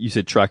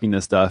said tracking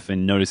this stuff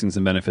and noticing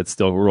some benefits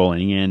still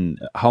rolling in.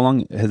 How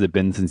long has it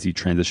been since you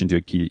transitioned to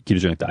a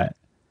ketogenic diet?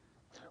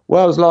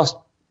 Well, it was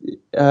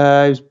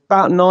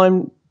about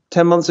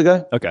 9-10 months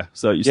ago. Okay.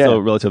 So you're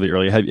still relatively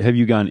early. Have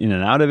you gone in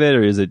and out of it,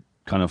 or is it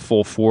kind of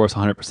full force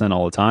 100%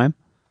 all the time?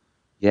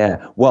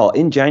 Yeah. Well,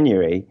 in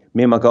January,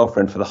 me and my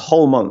girlfriend, for the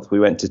whole month, we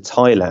went to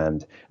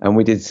Thailand and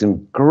we did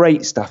some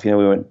great stuff. We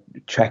went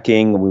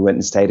trekking and we went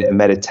and stayed at a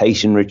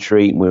meditation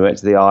retreat and we went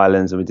to the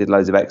islands and we did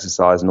loads of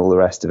exercise and all the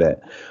rest of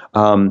it.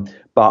 But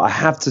I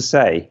have to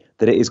say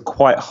that it is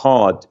quite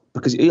hard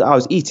because I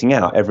was eating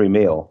out every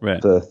meal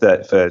for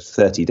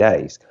 30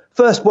 days.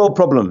 First world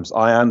problems.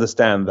 I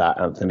understand that,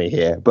 Anthony,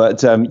 here.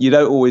 But you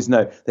don't always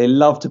know. They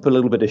love to put a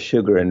little bit of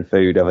sugar in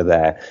food over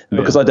there.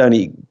 Because I don't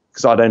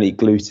eat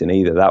gluten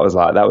either. That was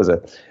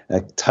a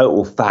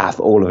total faff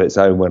all of its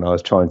own when I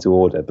was trying to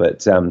order.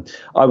 But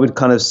I would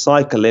kind of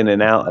cycle in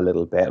and out a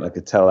little bit, and I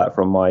could tell that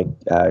from my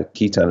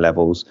ketone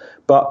levels,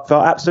 but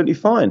felt absolutely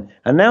fine.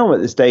 And now I'm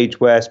at the stage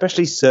where,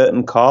 especially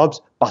certain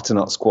carbs,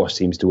 butternut squash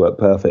seems to work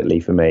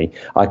perfectly for me.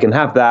 I can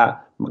have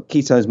that. My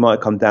ketones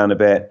might come down a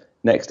bit.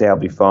 Next day I'll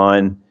be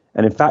fine.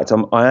 And in fact,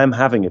 I am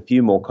having a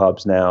few more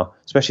carbs now,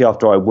 especially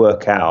after I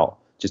work out,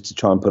 just to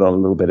try and put on a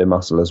little bit of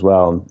muscle as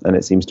well. And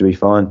it seems to be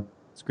fine.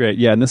 It's great.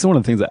 Yeah. And this is one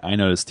of the things that I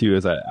noticed too,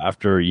 is that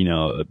after,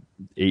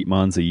 8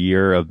 months, a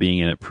year of being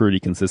in it pretty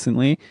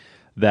consistently,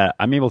 that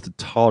I'm able to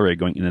tolerate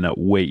going in and out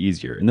way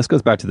easier. And this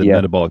goes back to the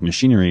metabolic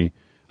machinery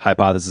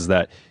hypothesis,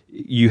 that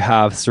you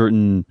have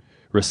certain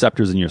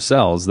receptors in your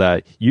cells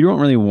that you don't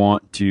really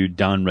want to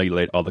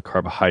downregulate all the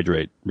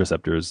carbohydrate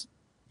receptors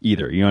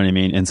either. You know what I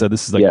mean? And so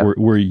this is like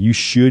where you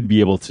should be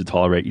able to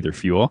tolerate either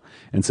fuel.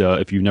 And so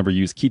if you've never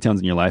used ketones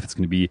in your life, it's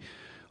going to be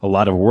a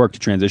lot of work to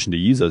transition to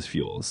use those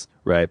fuels,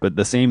 right? But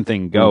the same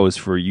thing goes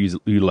for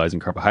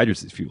utilizing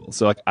carbohydrates as fuel.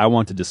 So like I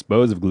want to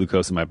dispose of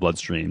glucose in my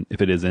bloodstream if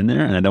it is in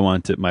there, and I don't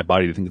want my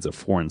body to think it's a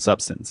foreign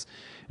substance.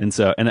 And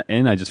so,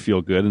 and I just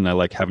feel good, and I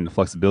like having the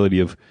flexibility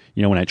of,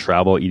 when I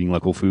travel, eating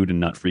local food and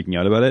not freaking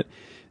out about it.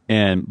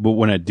 But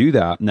when I do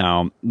that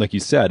now, like you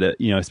said,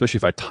 especially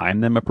if I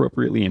time them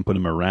appropriately and put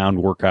them around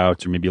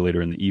workouts or maybe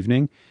later in the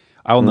evening,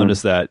 I will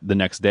notice that the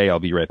next day I'll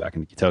be right back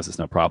into ketosis,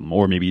 no problem.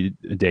 Or maybe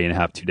a day and a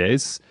half, 2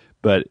 days.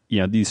 But,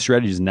 these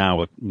strategies now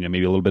with,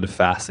 maybe a little bit of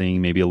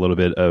fasting, maybe a little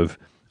bit of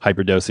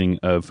hyperdosing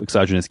of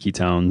exogenous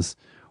ketones,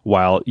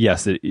 while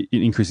yes, it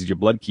increases your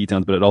blood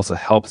ketones, but it also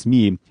helps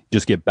me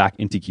just get back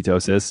into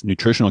ketosis,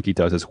 nutritional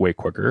ketosis way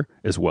quicker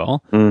as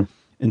well.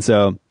 And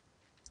so,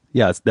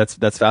 yeah,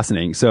 that's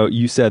fascinating. So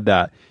you said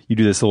that you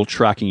do this little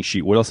tracking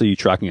sheet. What else are you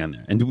tracking on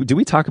there? And do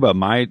we talk about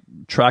my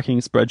tracking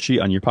spreadsheet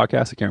on your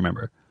podcast? I can't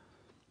remember.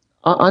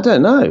 I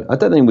don't know. I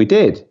don't think we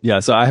did. Yeah,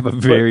 so I have a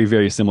very,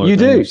 very similar thing.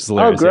 You do? Which is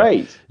hilarious. Oh,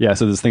 great. Yeah,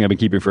 so this thing I've been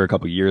keeping for a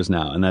couple of years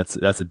now, and that's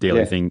a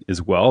daily thing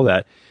as well,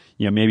 that,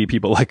 maybe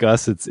people like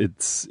us, it's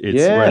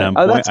right on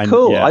point. Oh, that's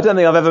cool. I don't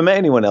think I've ever met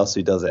anyone else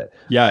who does it.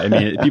 Yeah, I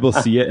mean, people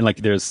see it, and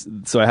like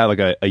so I have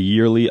like a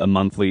yearly, a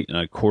monthly, and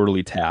a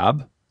quarterly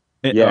tab.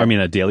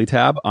 A daily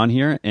tab on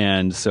here.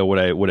 And so what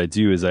I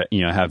do is I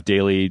have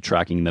daily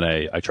tracking that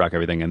I track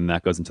everything, and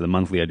that goes into the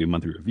monthly. I do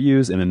monthly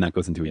reviews, and then that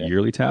goes into a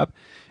yearly tab.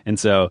 And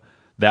so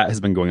that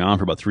has been going on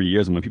for about 3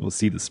 years. And when people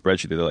see the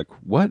spreadsheet, they're like,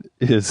 what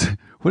is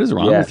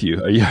wrong with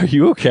you? Are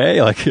you okay?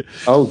 Like,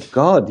 oh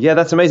God. Yeah,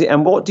 that's amazing.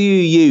 And what do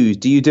you use?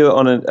 Do you do it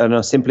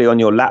on simply on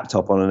your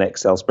laptop on an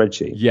Excel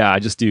spreadsheet? Yeah, I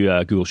just do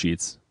Google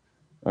Sheets.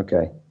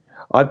 Okay.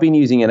 I've been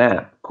using an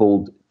app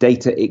called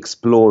Data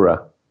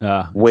Explorer,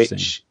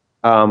 which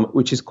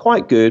is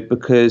quite good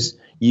because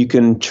you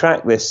can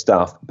track this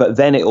stuff, but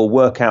then it'll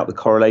work out the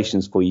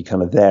correlations for you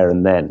kind of there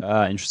and then.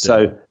 Interesting.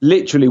 So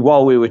literally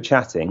while we were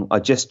chatting, I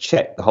just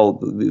checked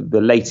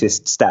the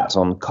latest stats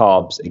on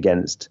carbs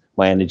against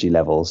my energy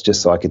levels,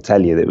 just so I could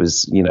tell you that it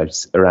was,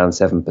 around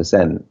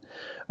 7%.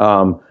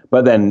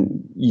 But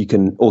then you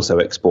can also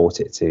export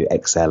it to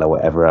Excel or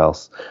whatever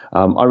else.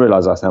 I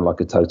realize I sound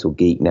like a total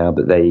geek now,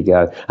 but there you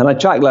go. And I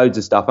track loads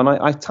of stuff, and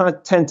I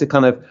tend to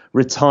kind of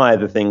retire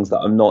the things that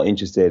I'm not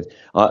interested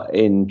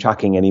in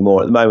tracking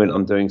anymore. At the moment,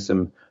 I'm doing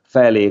some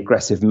fairly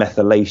aggressive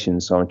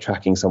methylation, so I'm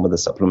tracking some of the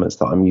supplements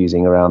that I'm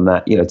using around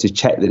that, to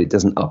check that it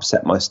doesn't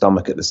upset my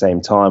stomach at the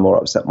same time or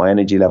upset my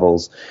energy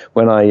levels.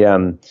 When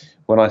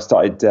I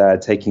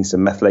started taking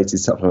some methylated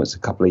supplements a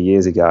couple of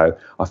years ago,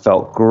 I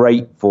felt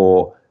great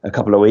for a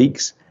couple of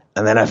weeks,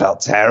 and then I felt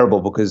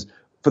terrible because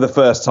for the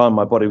first time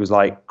my body was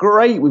like,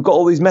 great, we've got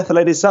all these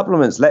methylated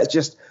supplements, let's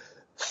just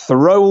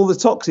throw all the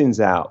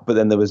toxins out. But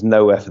then there was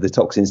nowhere for the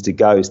toxins to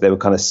go, so they were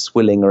kind of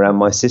swilling around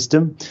my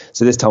system.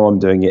 So this time I'm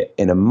doing it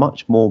in a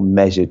much more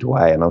measured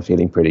way, and I'm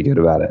feeling pretty good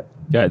about it.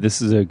 Yeah,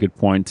 this is a good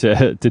point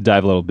to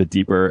dive a little bit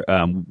deeper.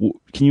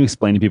 Can you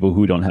explain to people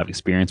who don't have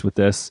experience with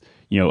this,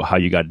 how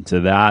you got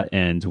into that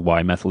and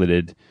why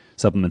methylated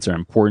supplements are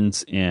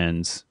important,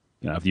 and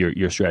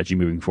your strategy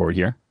moving forward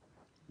here?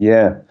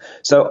 Yeah.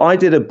 So I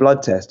did a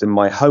blood test, and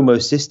my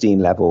homocysteine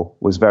level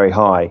was very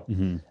high.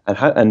 Mm-hmm.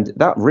 And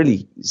that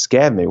really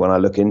scared me when I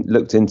looked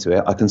into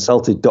it. I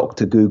consulted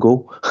Dr.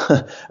 Google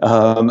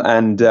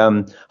and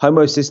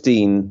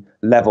homocysteine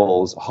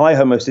levels, high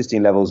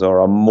homocysteine levels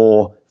are a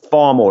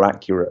far more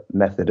accurate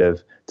method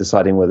of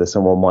deciding whether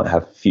someone might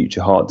have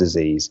future heart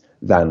disease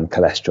than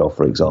cholesterol,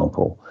 for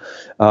example.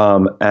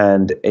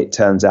 And it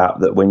turns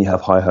out that when you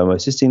have high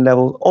homocysteine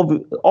levels,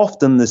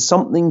 often there's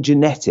something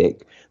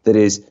genetic that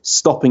is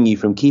stopping you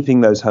from keeping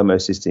those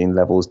homocysteine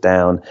levels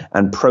down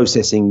and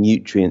processing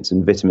nutrients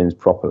and vitamins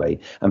properly.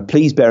 And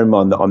please bear in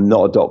mind that I'm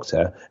not a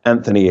doctor.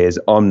 Anthony is,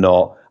 I'm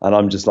not. And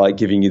I'm just like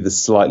giving you the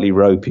slightly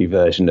ropey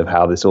version of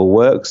how this all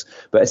works.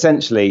 But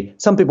essentially,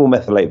 some people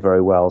methylate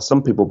very well.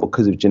 Some people,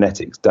 because of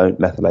genetics, don't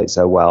methylate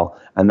so well.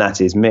 And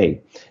that is me.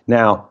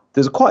 Now,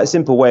 there's quite a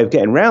simple way of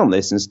getting around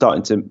this and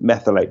starting to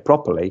methylate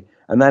properly.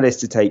 And that is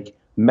to take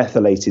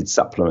methylated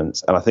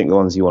supplements. And I think the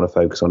ones you want to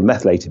focus on,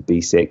 methylated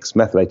B6,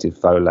 methylated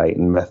folate,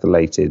 and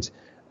methylated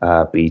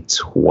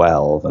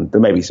B12. And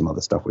there may be some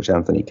other stuff which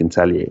Anthony can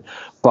tell you.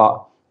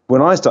 But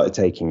when I started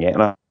taking it,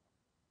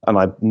 and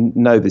I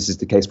know this is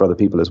the case for other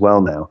people as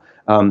well now,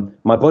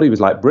 my body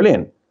was like,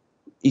 brilliant.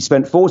 He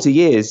spent 40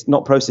 years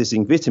not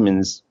processing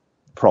vitamins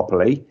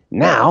properly.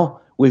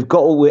 Now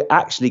we're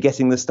actually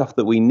getting the stuff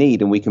that we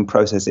need, and we can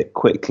process it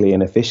quickly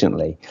and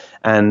efficiently.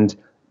 And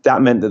that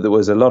meant that there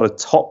was a lot of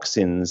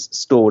toxins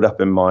stored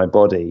up in my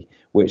body,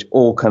 which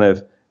all kind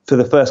of, for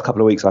the first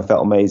couple of weeks, I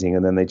felt amazing.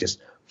 And then they just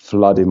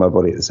flooding my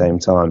body at the same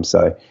time.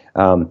 So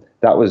I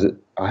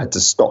had to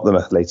stop the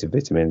methylated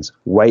vitamins,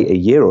 wait a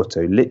year or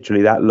two,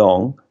 literally that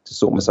long, to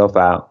sort myself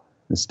out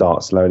and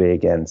start slowly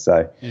again.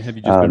 So, and have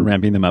you just been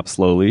ramping them up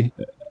slowly?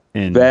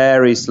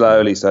 Very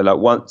slowly. So like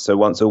once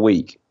a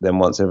week, then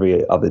once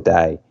every other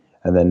day,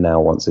 and then now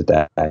once a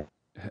day.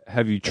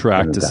 Have you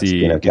tracked to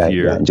see if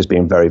you're and just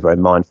being very, very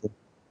mindful?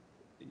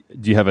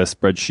 Do you have a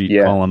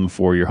spreadsheet column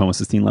for your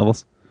homocysteine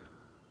levels?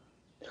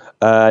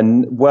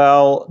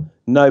 Well,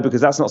 no,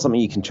 because that's not something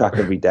you can track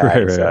every day.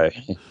 Right. So,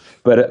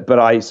 but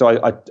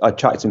I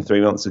tracked him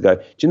 3 months ago.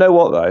 Do you know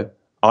what though?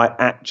 I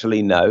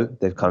actually know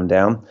they've come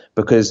down,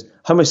 because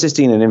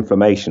homocysteine and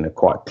inflammation are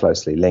quite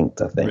closely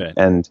linked, I think. Right.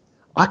 And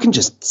I can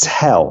just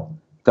tell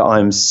that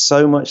I'm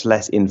so much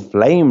less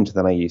inflamed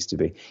than I used to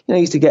be. I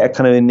used to get a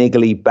kind of a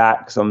niggly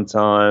back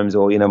sometimes,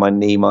 or, my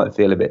knee might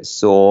feel a bit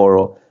sore,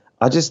 or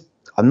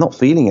I'm not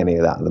feeling any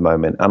of that at the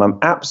moment. And I'm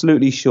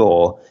absolutely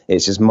sure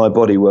it's just my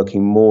body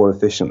working more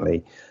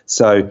efficiently.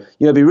 So,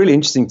 it'd be really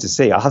interesting to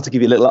see. I'll have to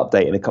give you a little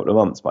update in a couple of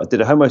months, but I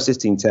did a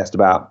homocysteine test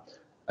about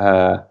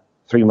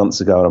 3 months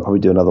ago, and I'll probably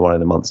do another one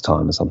in a month's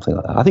time or something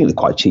like that. I think they're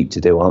quite cheap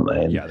to do, aren't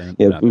they?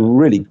 And,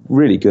 really,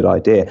 really good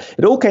idea.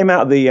 It all came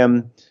out of the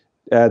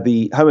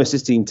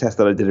homocysteine test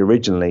that I did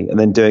originally, and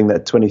then doing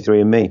that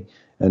 23andMe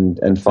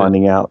and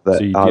finding out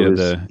that I was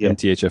the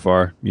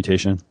MTHFR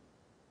mutation.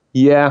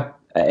 Yeah,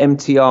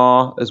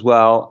 MTR as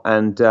well,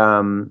 and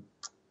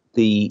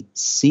the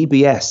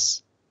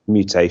CBS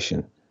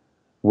mutation,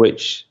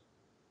 which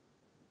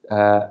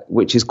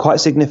is quite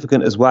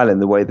significant as well in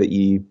the way that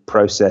you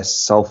process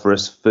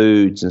sulfurous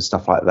foods and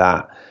stuff like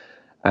that.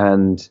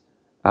 And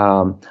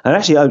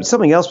actually,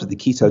 something else with the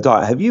keto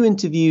diet. Have you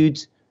interviewed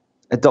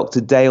a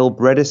Dr. Dale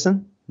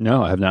Bredesen?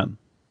 No, I have not.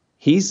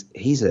 He's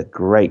a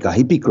great guy.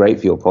 He'd be great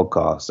for your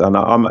podcast. And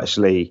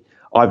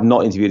I've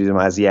not interviewed him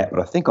as yet,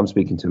 but I think I'm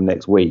speaking to him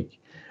next week.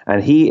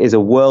 And he is a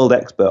world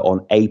expert on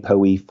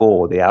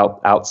ApoE4, the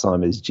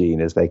Alzheimer's gene,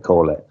 as they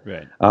call it.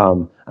 Right.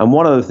 And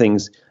one of the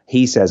things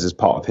he says as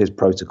part of his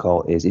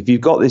protocol is, if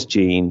you've got this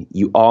gene,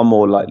 you are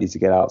more likely to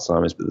get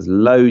Alzheimer's, but there's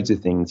loads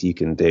of things you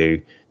can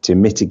do to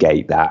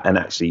mitigate that and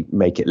actually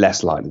make it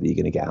less likely that you're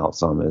going to get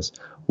Alzheimer's.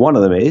 One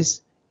of them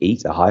is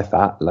eat a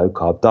high-fat,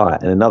 low-carb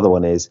diet. And another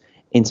one is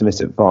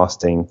intermittent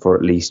fasting for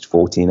at least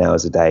 14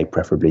 hours a day,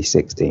 preferably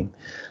 16.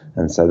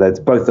 And so that's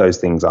both those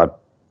things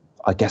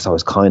I guess I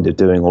was kind of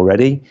doing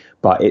already,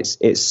 but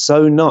it's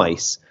so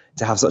nice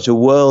to have such a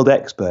world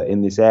expert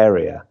in this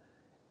area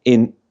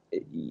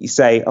you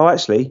say, oh,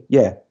 actually,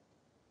 yeah,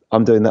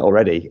 I'm doing that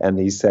already. And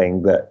he's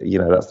saying that,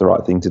 that's the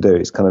right thing to do.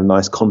 It's kind of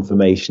nice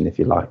confirmation, if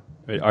you like.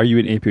 Right. Are you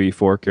an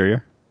ApoE4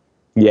 carrier?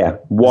 Yeah.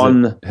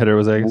 One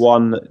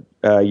heterozygous?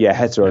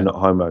 Hetero, not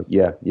homo.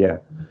 Yeah.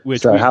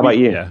 So how about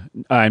you? Yeah,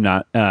 I'm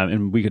not.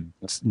 And we could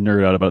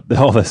nerd out about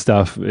all this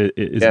stuff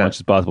as much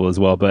as possible as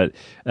well. But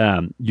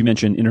you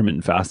mentioned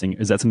intermittent fasting.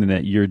 Is that something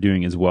that you're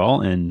doing as well?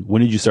 And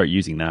when did you start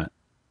using that?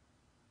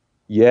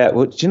 Yeah,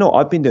 well, do you know,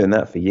 I've been doing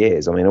that for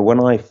years. I mean,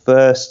 when I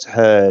first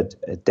heard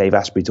Dave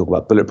Asprey talk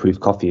about bulletproof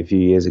coffee a few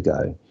years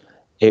ago,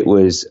 it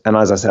was, and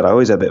as I said, I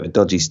always had a bit of a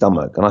dodgy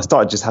stomach, and I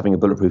started just having a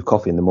bulletproof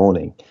coffee in the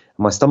morning, and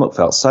my stomach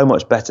felt so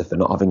much better for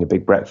not having a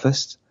big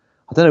breakfast.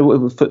 I don't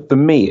know, for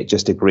me, it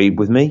just agreed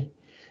with me.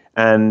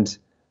 And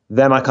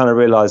then I kind of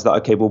realized that,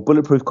 okay, well,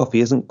 bulletproof coffee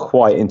isn't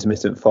quite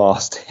intermittent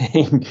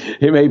fasting.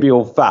 It may be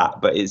all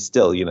fat, but it's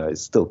still,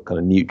 it's still kind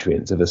of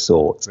nutrients of a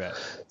sort. Right.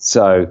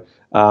 So,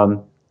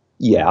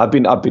 yeah, I've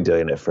been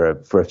doing it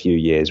for a few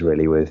years,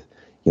 really, with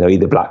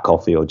either black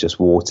coffee or just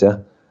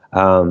water.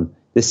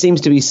 There seems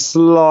to be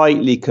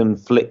slightly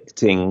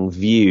conflicting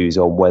views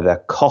on whether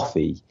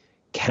coffee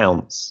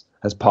counts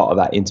as part of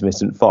that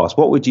intermittent fast.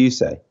 What would you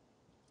say?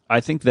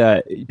 I think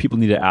that people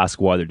need to ask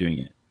why they're doing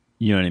it.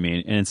 You know what I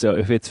mean? And so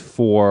if it's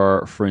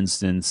for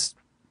instance,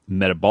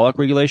 metabolic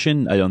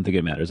regulation, I don't think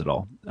it matters at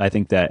all. I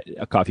think that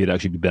a coffee would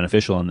actually be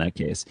beneficial in that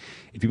case.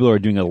 If people are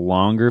doing a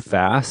longer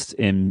fast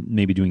and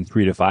maybe doing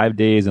 3 to 5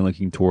 days and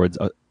looking towards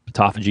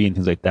autophagy and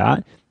things like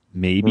that,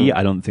 maybe.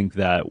 I don't think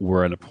that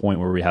we're at a point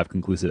where we have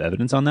conclusive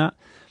evidence on that.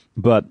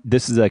 But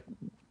this is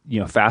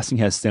fasting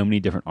has so many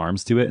different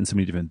arms to it and so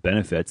many different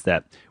benefits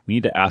that we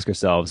need to ask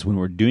ourselves when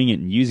we're doing it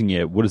and using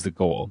it, what is the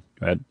goal,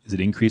 right? Is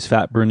it increased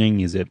fat burning?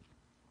 Is it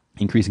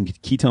increasing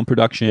ketone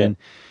production?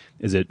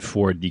 Yeah. Is it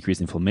for decreased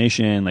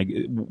inflammation? Like,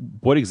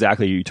 what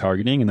exactly are you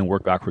targeting? And then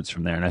work backwards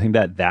from there. And I think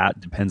that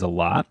depends a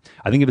lot.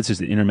 I think if it's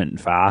just an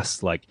intermittent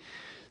fast, like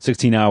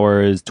 16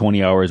 hours,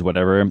 20 hours,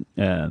 whatever.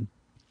 And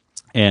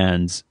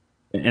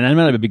I'm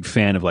not a big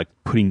fan of like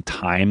putting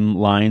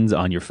timelines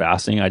on your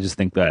fasting. I just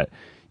think that,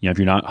 if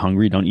you're not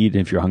hungry, don't eat.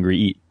 And if you're hungry,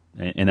 eat.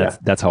 And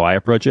that's how I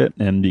approach it.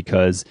 And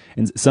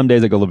some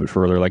days I go a little bit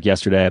further. Like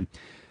yesterday,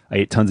 I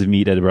ate tons of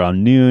meat at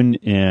around noon,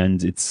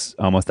 and it's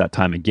almost that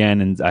time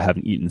again, and I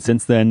haven't eaten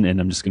since then,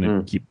 and I'm just going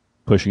to keep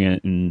pushing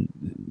it and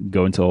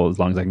go until as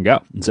long as I can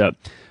go. And so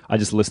I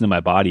just listen to my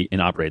body and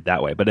operate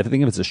that way. But if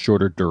it's a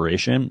shorter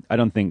duration, I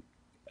don't think,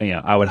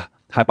 I would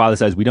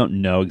hypothesize, we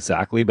don't know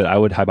exactly, but I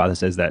would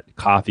hypothesize that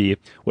coffee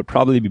would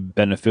probably be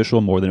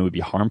beneficial more than it would be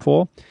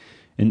harmful.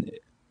 And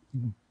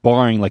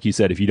barring, like you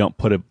said, if you don't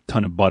put a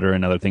ton of butter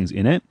and other things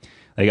in it.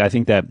 Like I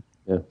think that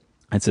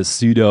it's a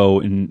pseudo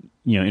and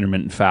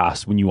intermittent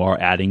fast when you are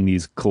adding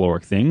these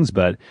caloric things.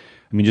 But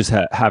I mean, just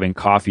having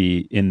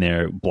coffee in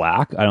there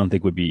black, I don't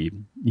think would be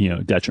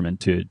detriment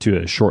to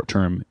a short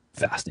term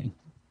fasting.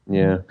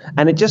 Yeah,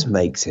 and it just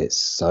makes it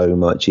so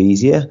much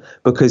easier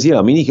because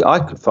I mean, I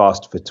could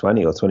fast for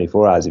 20 or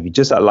 24 hours if you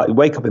just like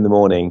wake up in the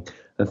morning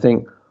and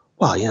think,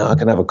 well, I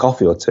can have a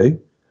coffee or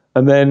two,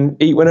 and then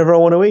eat whenever I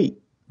want to eat.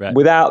 Right.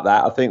 Without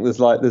that, I think there's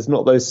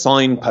not those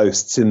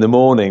signposts in the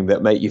morning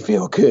that make you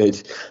feel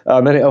good.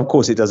 And of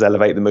course, it does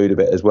elevate the mood a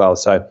bit as well.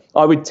 So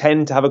I would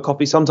tend to have a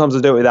coffee. Sometimes I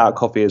do it without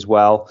coffee as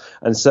well.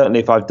 And certainly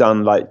if I've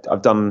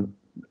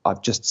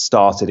just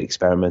started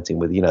experimenting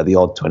with, the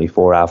odd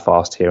 24-hour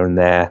fast here and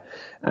there.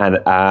 And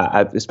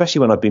especially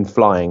when I've been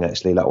flying,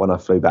 actually, like when I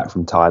flew back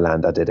from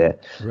Thailand, I did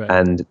it. Right.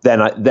 And then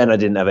I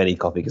didn't have any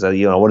coffee because I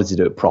wanted to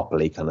do it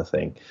properly kind of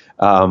thing.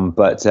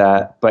 But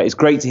it's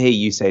great to hear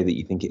you say that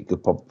you think it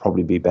could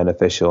probably be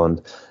beneficial.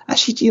 And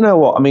actually, do you know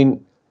what? I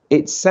mean,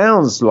 it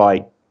sounds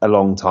like a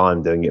long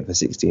time doing it for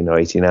 16 or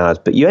 18 hours,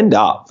 but you end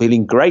up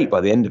feeling great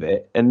by the end of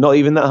it and not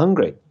even that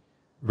hungry.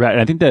 Right.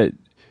 And I think that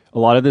a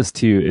lot of this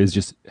too is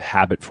just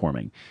habit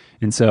forming.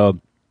 And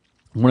so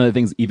one of the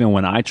things, even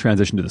when I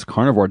transitioned to this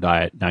carnivore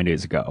diet 9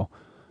 days ago,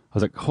 I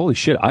was like, holy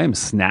shit, I am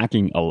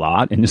snacking a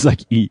lot and just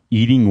like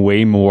eating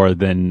way more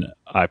than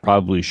I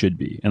probably should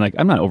be. And like,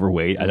 I'm not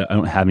overweight. I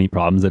don't have any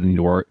problems that I need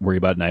to worry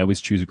about. And I always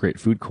choose a great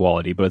food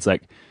quality, but it's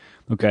like,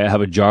 okay, I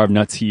have a jar of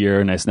nuts here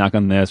and I snack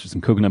on this with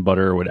some coconut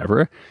butter or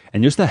whatever.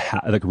 And just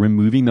like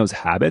removing those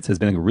habits has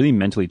been like really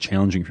mentally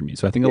challenging for me.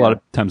 So I think a lot of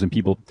times when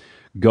people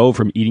go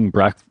from eating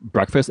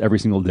breakfast every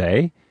single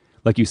day,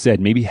 like you said,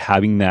 maybe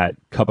having that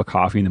cup of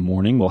coffee in the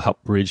morning will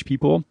help bridge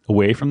people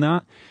away from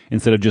that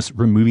instead of just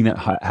removing that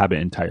habit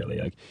entirely.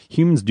 Like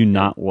humans do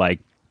not like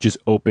just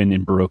open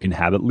and broken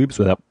habit loops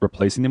without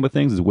replacing them with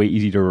things. It's way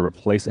easier to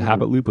replace a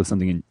habit loop with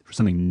something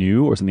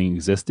new or something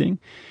existing.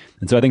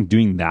 And so I think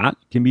doing that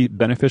can be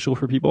beneficial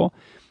for people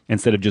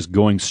instead of just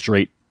going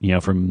straight,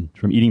 from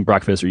eating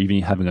breakfast or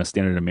even having a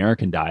standard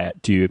American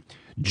diet to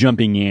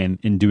jumping in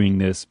and doing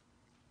this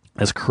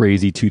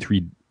crazy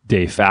 2-3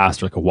 day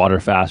fast or like a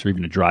water fast or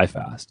even a dry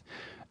fast.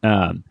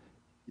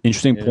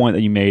 Interesting point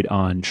that you made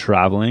on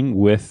traveling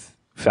with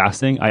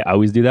fasting. I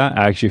always do that.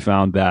 I actually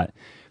found that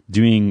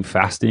doing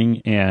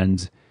fasting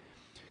and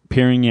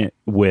pairing it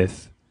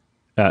with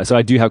so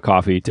I do have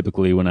coffee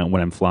typically when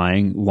I'm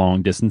flying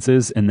long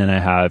distances, and then I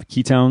have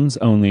ketones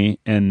only,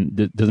 and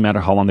it doesn't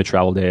matter how long the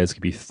travel day is. It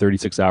could be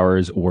 36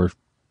 hours or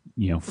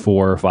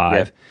 4 or 5.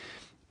 Yeah.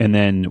 And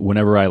then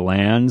whenever I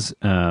land,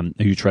 I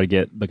try to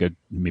get like a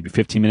maybe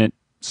 15-minute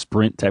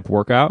sprint type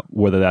workout,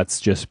 whether that's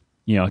just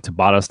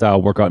Tabata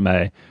style workout in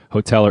my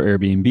hotel or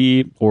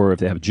Airbnb, or if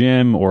they have a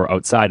gym or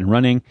outside and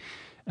running.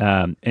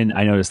 And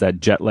I noticed that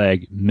jet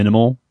lag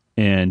minimal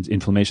and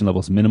inflammation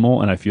levels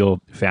minimal, and I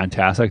feel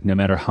fantastic no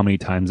matter how many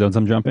time zones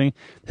I'm jumping.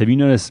 Have you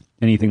noticed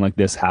anything like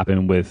this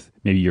happen with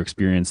maybe your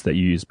experience that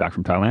you used back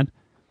from Thailand?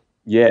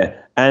 Yeah.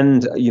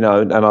 And,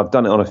 and I've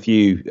done it on a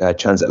few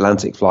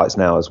transatlantic flights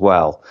now as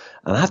well.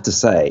 And I have to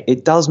say,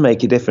 it does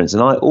make a difference.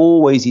 And I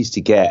always used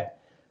to get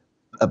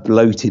a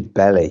bloated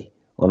belly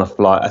on a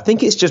flight. I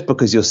think it's just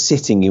because you're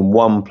sitting in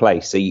one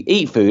place. So you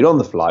eat food on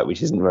the flight,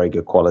 which isn't very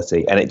good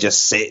quality, and it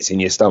just sits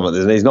in your stomach.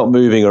 It's not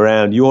moving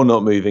around. You're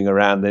not moving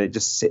around, and it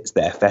just sits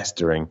there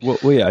festering. Well,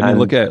 yeah. I mean,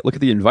 look at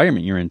the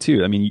environment you're in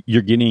too. I mean,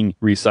 you're getting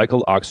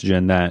recycled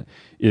oxygen that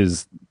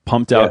is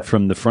pumped out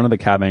from the front of the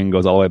cabin and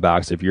goes all the way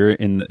back. So if you're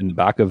in the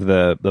back of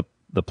the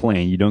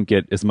plane, you don't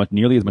get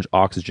nearly as much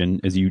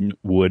oxygen as you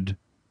would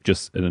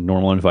just in a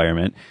normal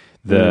environment.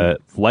 The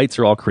lights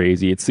are all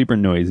crazy. It's super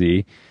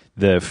noisy.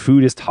 The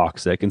food is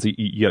toxic. And so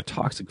you have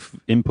toxic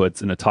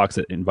inputs in a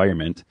toxic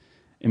environment.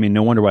 I mean,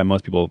 no wonder why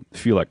most people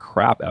feel like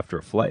crap after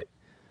a flight.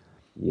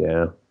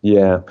 Yeah.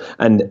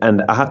 And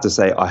I have to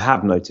say, I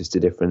have noticed a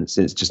difference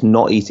since just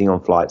not eating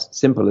on flights.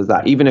 Simple as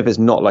that. Even if it's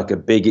not like a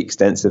big,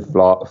 extensive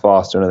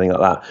fast or anything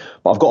like that.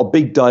 But I've got a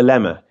big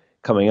dilemma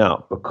coming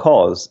up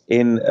because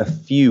in a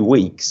few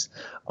weeks,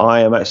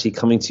 I am actually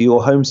coming to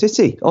your home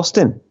city,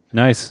 Austin.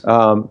 Nice.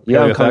 I'm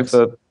coming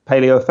for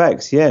Paleo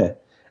Effects. Yeah.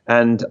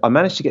 And I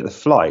managed to get the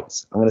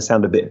flights. I'm going to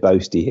sound a bit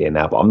boasty here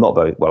now, but I'm not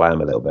well, I am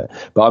a little bit.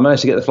 But I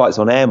managed to get the flights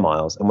on air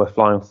miles, and we're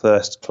flying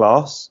first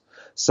class.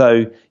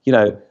 So,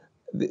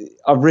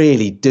 I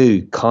really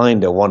do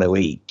kind of want to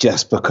eat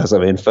just because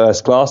I'm in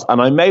first class. And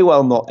I may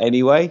well not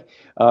anyway,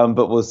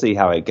 but we'll see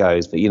how it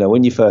goes. But,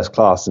 when you're first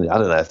class, and I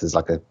don't know if there's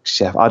like a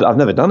chef. I've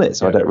never done it,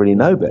 so I don't really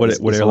know. But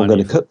what airline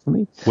going to cook for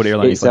me? What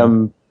airline? It's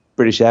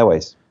British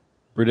Airways.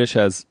 British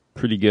has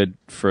pretty good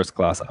first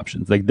class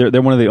options. Like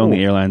they're one of the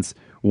only airlines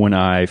when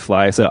I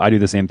fly. So I do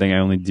the same thing. I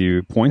only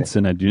do points,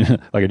 and I do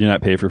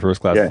not pay for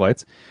first class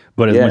flights.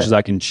 But as much as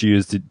I can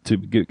choose to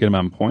get them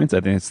on points,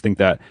 I think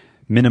that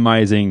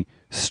minimizing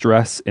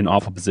stress in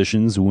awful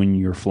positions when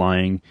you're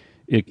flying,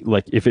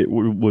 if it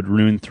would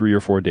ruin 3 or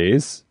 4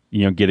 days,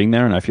 getting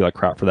there, and I feel like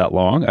crap for that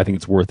long, I think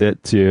it's worth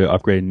it to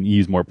upgrade and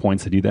use more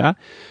points to do that.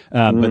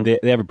 But they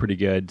have a pretty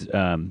good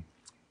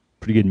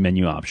pretty good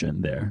menu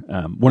option there.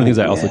 One of the things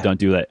I also don't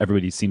do that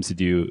everybody seems to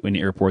do in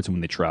airports and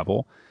when they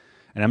travel,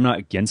 and I'm not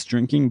against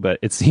drinking, but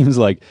it seems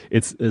like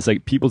it's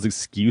like people's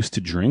excuse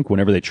to drink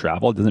whenever they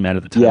travel. It doesn't matter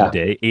the time of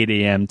day, 8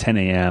 a.m., 10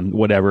 a.m.,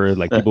 whatever.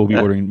 Like people will be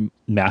ordering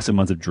massive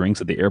amounts of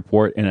drinks at the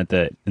airport and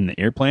in the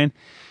airplane.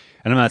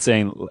 And I'm not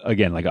saying,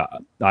 again, like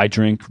I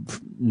drink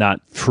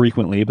not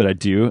frequently, but I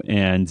do.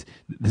 And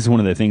this is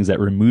one of the things that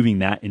removing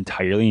that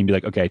entirely and be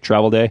like, okay,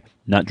 travel day,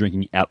 not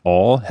drinking at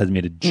all has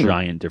made a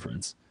giant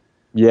difference.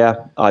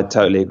 Yeah, I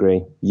totally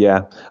agree.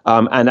 Yeah.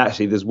 And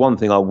actually, there's one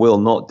thing I will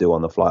not do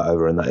on the flight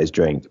over, and that is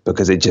drink,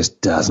 because it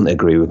just doesn't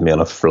agree with me on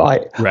a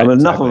flight. Right, I'm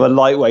enough of a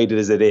lightweight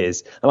as it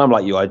is. And I'm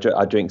like you, I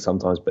drink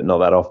sometimes, but not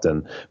that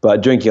often.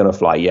 But drinking on a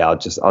flight, yeah,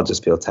 I'll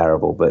just feel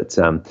terrible. But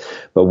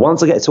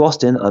once I get to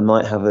Austin, I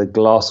might have a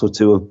glass or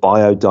two of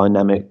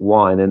biodynamic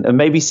wine and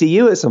maybe see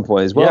you at some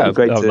point as well. Yeah,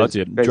 great I'd love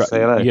to. Great to say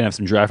hello. You gonna have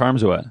some dry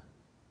farms or what?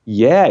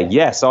 Yeah,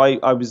 yes.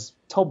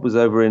 Todd was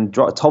over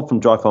Todd from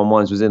Dry Farm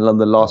Wines was in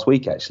London last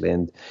week actually,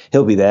 and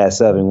he'll be there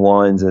serving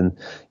wines, and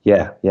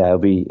it'll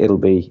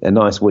be a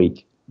nice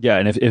week. Yeah,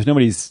 and if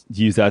nobody's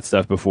used that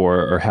stuff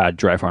before or had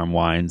Dry Farm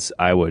Wines,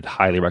 I would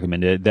highly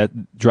recommend it. That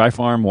Dry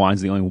Farm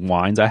Wines are the only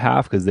wines I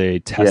have because they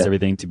test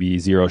everything to be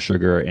zero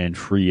sugar and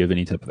free of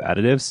any type of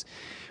additives,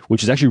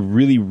 which is actually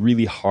really,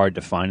 really hard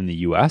to find in the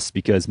U.S.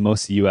 because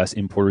most U.S.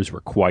 importers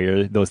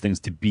require those things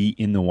to be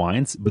in the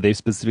wines, but they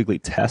specifically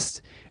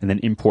test and then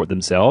import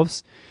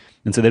themselves.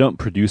 And so they don't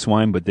produce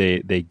wine, but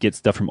they get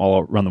stuff from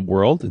all around the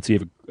world. And so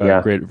you have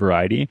a great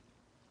variety.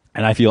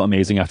 And I feel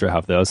amazing after I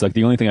have those. Like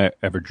the only thing I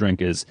ever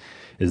drink is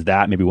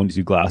that, maybe 1 to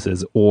 2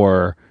 glasses,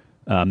 or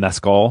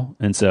mezcal.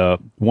 And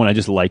so one, I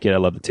just like it. I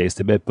love the taste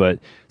of it. But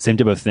same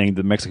type of thing,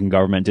 the Mexican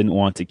government didn't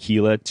want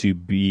tequila to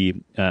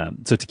be,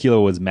 so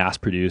tequila was mass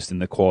produced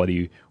and the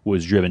quality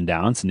was driven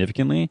down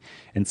significantly.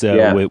 And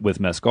so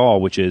with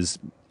mezcal, which is,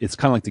 it's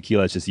kind of like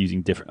tequila, it's just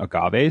using different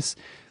agaves.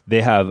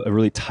 They have a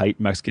really tight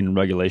Mexican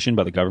regulation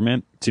by the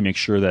government to make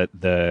sure that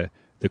the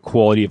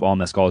quality of all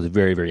mezcal is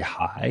very, very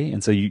high.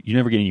 And so you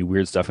never get any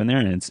weird stuff in there.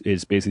 And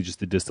it's basically just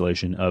the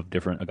distillation of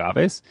different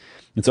agaves.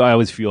 And so I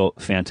always feel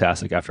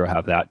fantastic after I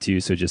have that too.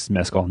 So just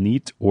mezcal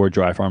neat or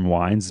Dry Farm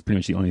wines is pretty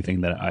much the only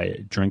thing that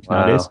I drink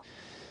nowadays.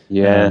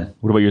 Yeah.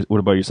 What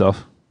about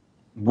yourself?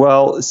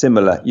 Well,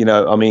 similar.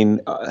 I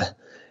mean,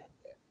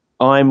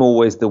 I'm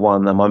always the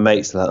one that my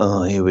mates are like,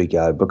 oh, here we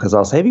go. Because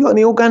I'll say, have you got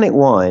any organic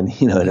wine,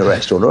 in a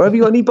restaurant? Or have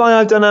you got any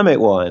biodynamic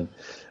wine?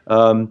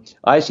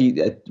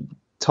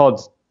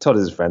 Todd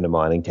is a friend of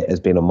mine and has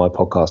been on my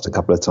podcast a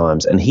couple of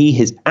times. And he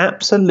is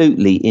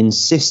absolutely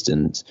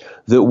insistent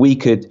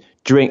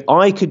that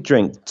I could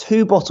drink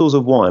 2 bottles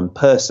of wine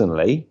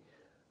personally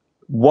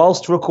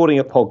whilst recording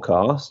a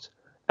podcast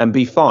and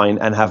be fine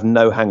and have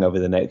no hangover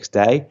the next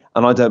day.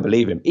 And I don't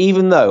believe him.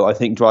 Even though I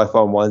think Dry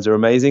Farm wines are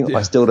amazing,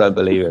 I still don't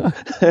believe him.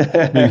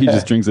 Maybe he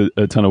just drinks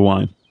a ton of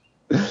wine.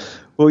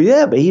 Well,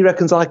 yeah, but he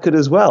reckons I could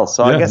as well.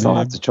 So I guess I'll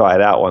have to try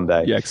it out one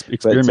day. Yeah,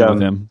 experiment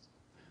with him.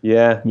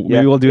 Yeah.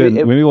 Maybe we'll do it.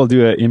 Maybe we'll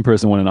do an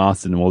in-person one in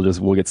Austin, and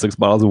we'll get 6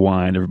 bottles of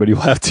wine. Everybody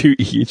will have 2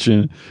 each,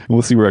 and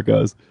we'll see where it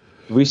goes.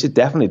 We should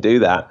definitely do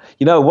that.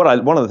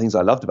 One of the things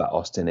I loved about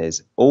Austin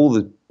is all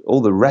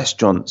the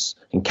restaurants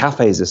and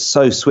cafes are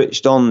so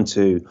switched on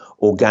to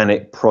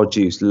organic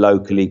produce,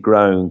 locally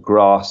grown,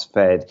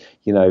 grass-fed,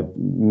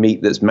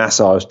 meat that's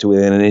massaged to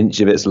within an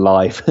inch of its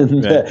life.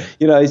 And,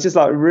 it's just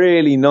like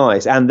really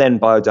nice. And then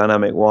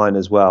biodynamic wine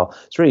as well.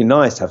 It's really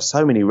nice to have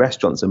so many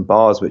restaurants and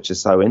bars which are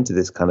so into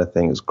this kind of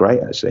thing. It's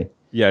great, actually.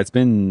 Yeah, it's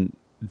been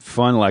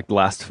fun like the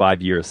last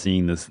 5 years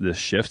seeing this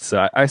shift.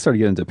 So I started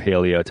getting into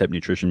paleo type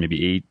nutrition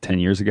maybe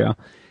 8-10 years ago.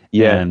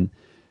 Yeah. And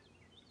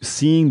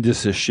seeing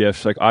this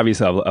shift, like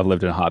obviously I've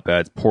lived in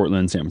hotbeds,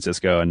 Portland, San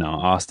Francisco, and now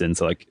Austin.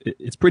 So like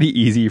it's pretty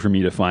easy for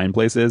me to find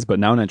places. But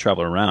now when I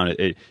travel around,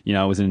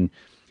 I was in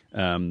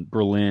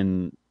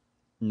Berlin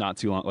not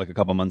too long, like a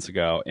couple months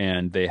ago,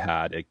 and they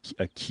had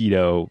a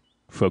keto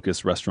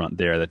focused restaurant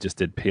there that just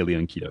did paleo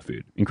and keto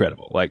food.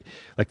 Incredible. Like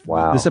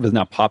wow. This stuff is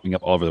now popping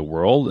up all over the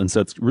world. And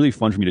so it's really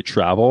fun for me to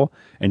travel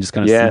and just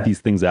kind of see these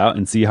things out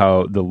and see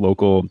how the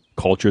local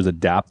cultures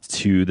adapt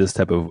to this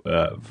type of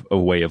a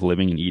way of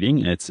living and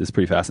eating. It's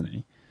pretty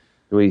fascinating.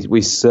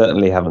 We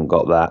certainly haven't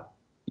got that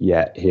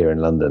yet here in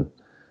London.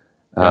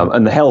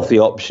 And the healthy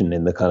option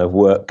in the kind of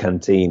work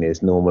canteen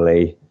is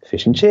normally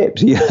fish and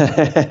chips,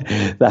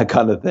 that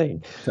kind of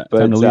thing.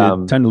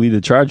 Time to lead the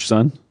charge,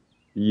 son.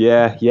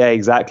 Yeah,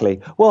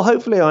 exactly. Well,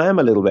 hopefully I am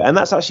a little bit. And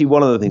that's actually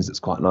one of the things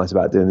that's quite nice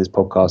about doing this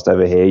podcast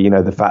over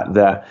here. The fact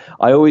that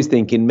I always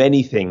think in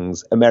many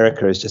things,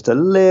 America is just a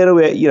little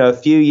bit, a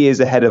few years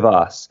ahead of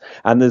us.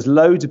 And there's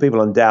loads of people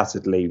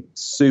undoubtedly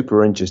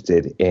super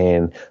interested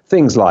in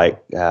things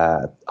like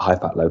high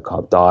fat, low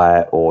carb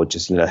diet or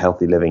just,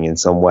 healthy living in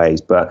some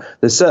ways. But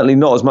there's certainly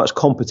not as much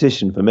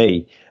competition for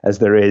me as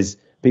there is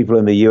people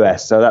in the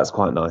US. So that's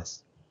quite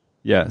nice.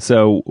 Yeah.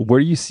 So where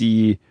do you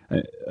see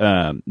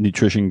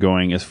nutrition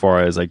going as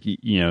far as like,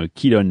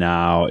 keto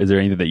now? Is there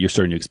anything that you're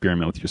starting to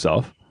experiment with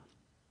yourself?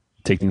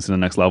 Take things to the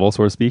next level,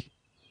 so to speak?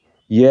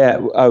 Yeah.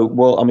 Oh,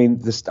 well, I mean,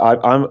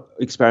 I'm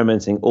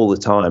experimenting all the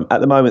time.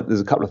 At the moment,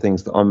 there's a couple of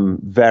things that I'm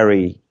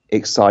very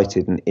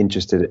excited and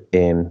interested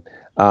in.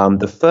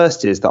 The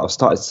first is that I've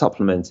started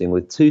supplementing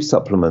with two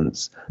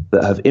supplements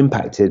that have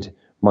impacted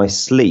my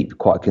sleep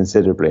quite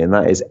considerably, and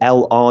that is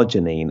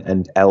L-arginine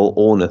and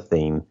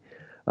L-ornithine,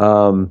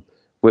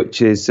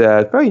 which is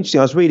very interesting.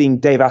 I was reading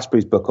Dave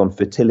Asprey's book on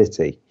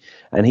fertility,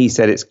 and he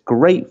said it's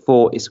great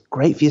for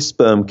your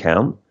sperm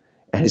count,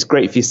 and it's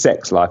great for your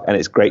sex life, and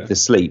it's great for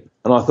sleep.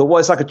 And I thought, well,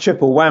 it's like a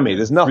triple whammy.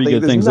 There's nothing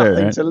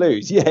to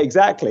lose. Yeah,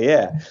 exactly.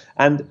 Yeah.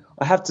 And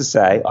I have to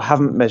say, I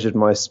haven't measured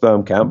my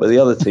sperm count, but the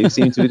other two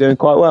seem to be doing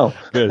quite well.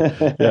 Good.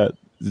 Yeah.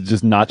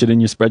 Just notch it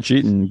in your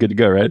spreadsheet and good to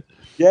go, right?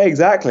 Yeah,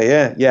 exactly.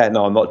 Yeah. Yeah.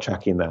 No, I'm not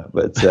tracking that,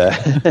 but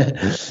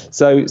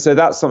so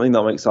that's something that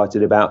I'm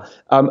excited about.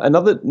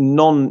 Another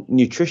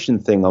non-nutrition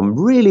thing I'm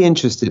really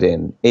interested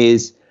in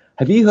is,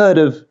 have you heard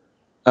of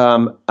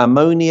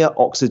ammonia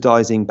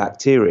oxidizing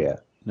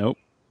bacteria? Nope.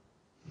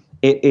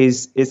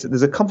 There's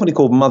a company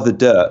called Mother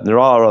Dirt, and there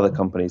are other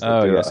companies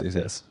that do it.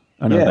 Yes.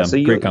 I know them.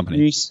 So great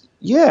company.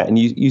 And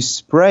you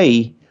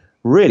spray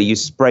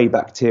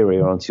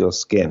bacteria onto your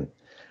skin.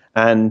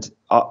 And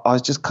I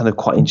was just kind of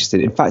quite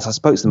interested. In fact, I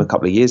spoke to them a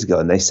couple of years ago,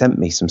 and they sent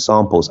me some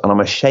samples, and I'm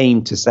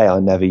ashamed to say I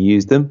never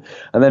used them.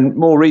 And then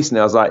more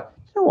recently, I was like,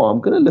 you know what, I'm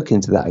going to look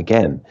into that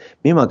again.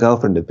 Me and my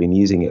girlfriend have been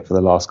using it for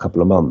the last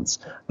couple of months.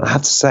 And I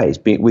have to say, it's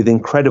been with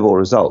incredible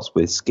results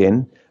with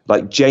skin,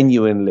 like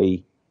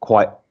genuinely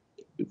quite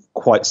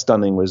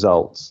stunning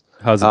results.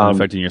 How's it been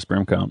affecting your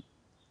sperm count?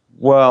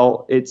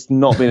 Well, it's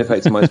not been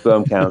affecting my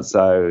sperm count,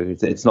 so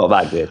it's not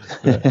that good.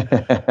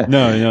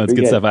 No, it's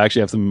good stuff. I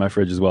actually have some in my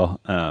fridge as well.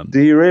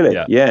 Do you really?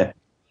 Yeah.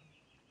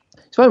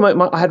 So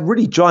I had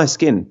really dry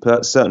skin,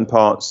 certain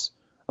parts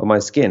of my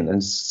skin,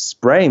 and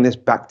spraying this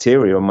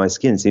bacteria on my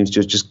skin seems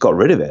to have just got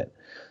rid of it.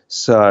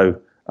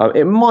 So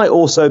it might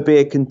also be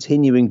a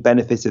continuing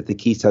benefit of the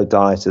keto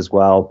diet as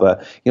well.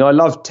 But, I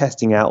love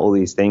testing out all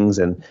these things,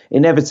 and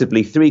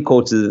inevitably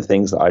 3/4 of the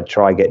things that I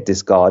try get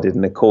discarded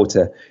and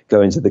 1/4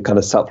 go into the kind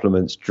of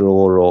supplements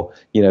drawer, or,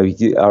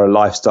 are a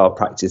lifestyle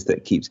practice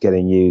that keeps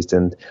getting used.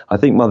 And I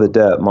think Mother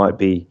Dirt might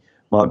be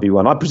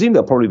one. I presume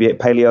they'll probably be at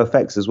Paleo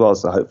Effects as well.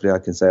 So hopefully I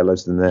can say hello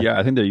to them there. Yeah,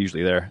 I think they're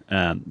usually there.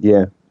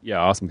 Yeah,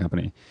 awesome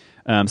company.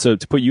 So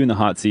to put you in the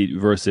hot seat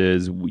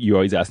versus you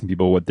always asking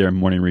people what their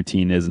morning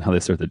routine is and how they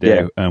start the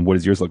day, what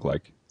does yours look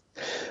like?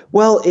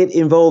 Well, it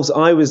involves,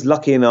 I was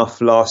lucky enough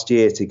last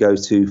year to go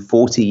to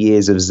 40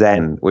 Years of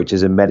Zen, which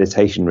is a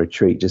meditation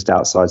retreat just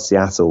outside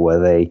Seattle, where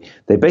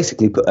they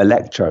basically put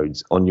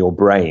electrodes on your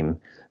brain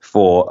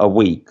for a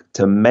week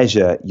to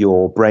measure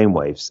your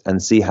brainwaves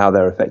and see how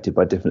they're affected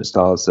by different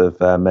styles of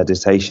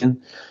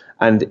meditation.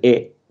 And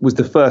it was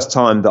the first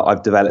time that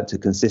I've developed a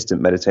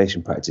consistent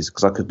meditation practice,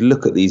 because I could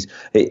look at these.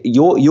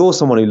 You're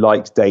someone who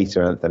likes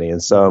data, Anthony,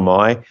 and so am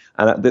I.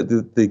 And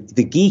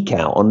the geek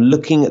out on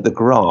looking at the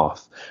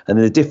graph and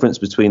the difference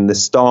between the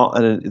start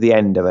and the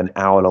end of an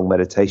hour-long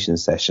meditation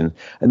session,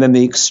 and then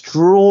the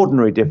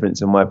extraordinary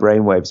difference in my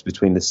brainwaves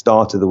between the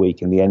start of the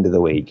week and the end of the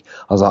week.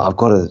 I was like, I've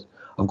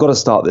got to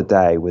start the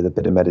day with a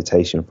bit of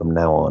meditation from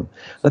now on.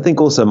 I think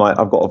also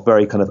I've got a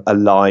very kind of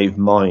alive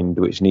mind,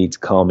 which needs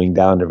calming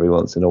down every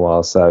once in a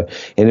while. So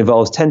it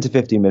involves 10 to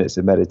 15 minutes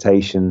of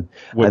meditation.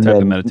 What type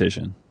of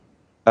meditation?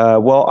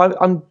 Well,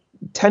 I'm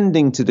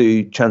tending to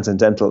do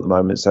transcendental at the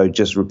moment, so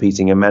just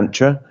repeating a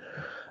mantra.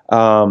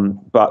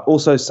 But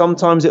also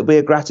sometimes it'll be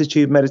a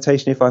gratitude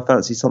meditation if I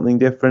fancy something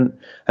different.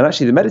 And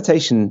actually the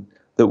meditation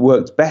that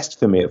worked best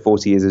for me at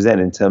 40 Years of Zen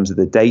in terms of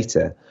the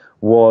data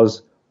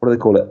was, what do they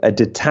call it? A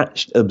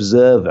detached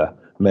observer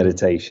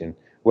meditation,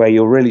 where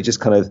you're really just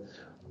kind of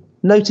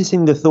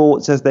noticing the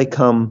thoughts as they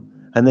come,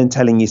 and then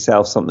telling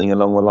yourself something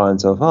along the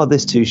lines of, "Oh,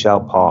 this too shall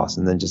pass,"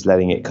 and then just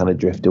letting it kind of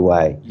drift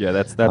away. Yeah,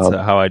 that's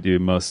how I do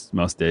most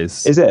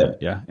days. Is it?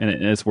 Yeah, and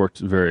it's worked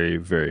very,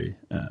 very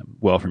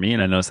well for me.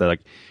 And I noticed that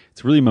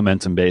it's really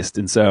momentum based,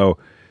 and so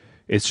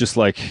it's just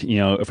like,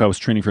 if I was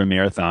training for a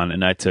marathon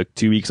and I took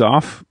 2 weeks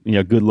off,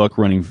 good luck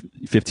running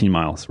 15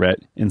 miles, right?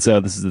 And so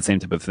this is the same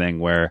type of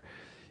thing where.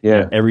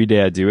 Yeah. Every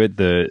day I do it,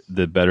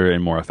 the better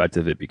and more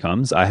effective it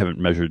becomes. I haven't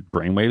measured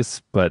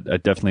brainwaves, but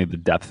definitely the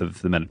depth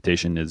of the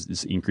meditation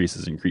is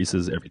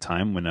increases every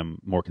time when I'm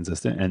more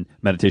consistent. And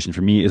meditation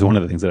for me is one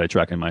of the things that I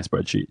track in my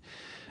spreadsheet.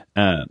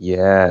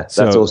 That's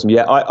awesome.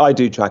 Yeah, I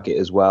do track it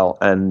as well.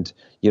 And,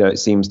 it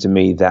seems to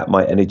me that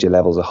my energy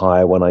levels are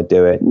higher when I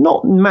do it.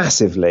 Not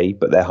massively,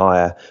 but they're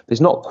higher.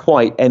 There's not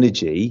quite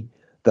energy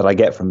that I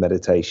get from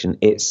meditation.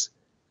 It's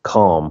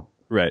calm.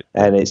 Right.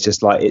 And it's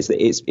just like,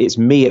 it's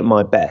me at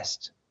my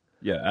best.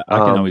 Yeah, I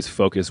can always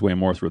focus way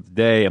more throughout the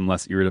day. I'm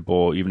less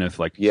irritable, even if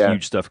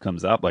huge stuff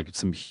comes up, like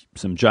some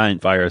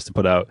giant fires to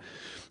put out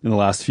in the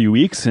last few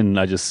weeks. And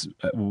I just,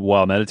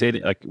 while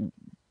meditating, it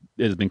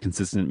has been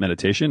consistent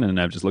meditation. And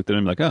I've just looked at it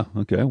and like, oh,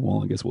 okay,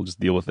 well, I guess we'll just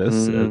deal with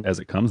this as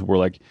it comes.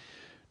 We're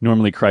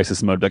normally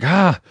crisis mode,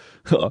 all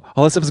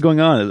that stuff is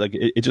going on.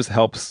 It just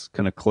helps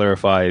kind of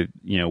clarify,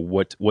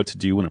 what to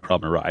do when a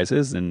problem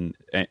arises. And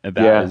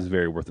that is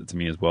very worth it to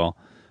me as well.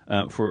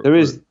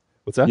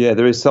 What's that? Yeah,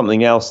 there is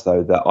something else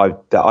though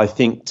that I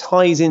think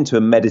ties into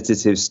a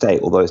meditative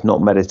state, although it's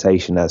not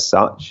meditation as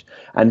such.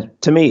 And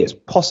to me, it's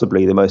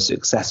possibly the most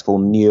successful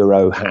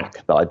neuro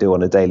hack that I do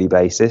on a daily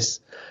basis.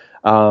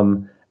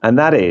 And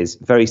that is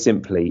very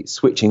simply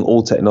switching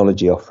all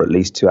technology off for at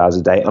least 2 hours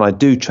a day. And I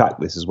do track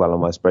this as well on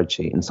my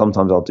spreadsheet. And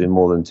sometimes I'll do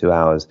more than 2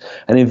 hours.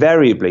 And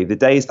invariably, the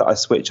days that I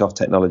switch off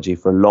technology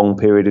for a long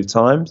period of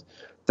time,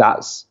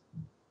 that's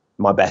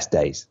my best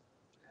days.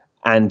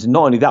 And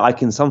not only that, I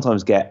can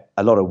sometimes get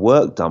a lot of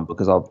work done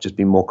because I'll just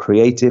be more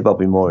creative. I'll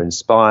be more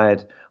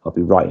inspired. I'll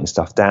be writing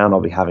stuff down. I'll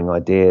be having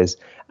ideas.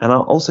 And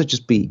I'll also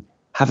just be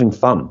having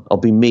fun. I'll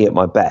be me at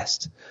my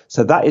best.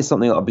 So that is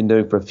something that I've been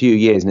doing for a few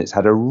years, and it's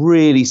had a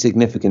really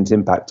significant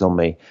impact on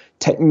me.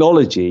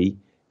 Technology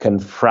can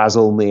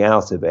frazzle me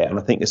out a bit, and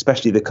I think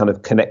especially the kind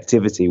of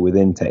connectivity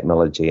within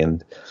technology.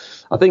 And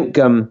I think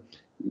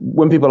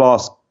when people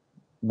ask,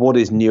 what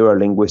is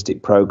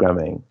neuro-linguistic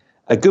programming?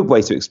 A good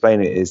way to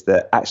explain it is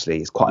that actually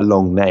it's quite a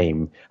long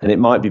name, and it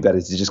might be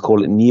better to just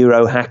call it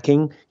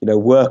neurohacking,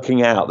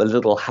 working out the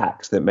little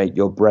hacks that make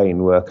your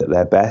brain work at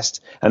their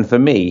best. And for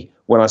me,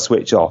 when I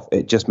switch off,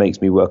 it just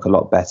makes me work a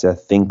lot better,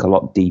 think a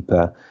lot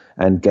deeper,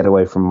 and get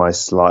away from my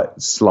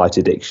slight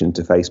addiction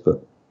to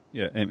Facebook.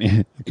 Yeah, I mean,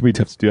 it can be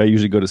tough to do. I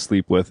usually go to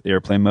sleep with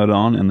airplane mode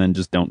on and then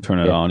just don't turn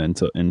it on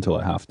until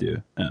I have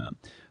to.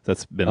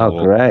 That's been a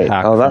little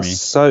hack for me. That's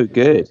so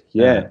good.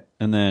 Yeah.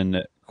 And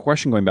then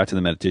question going back to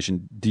the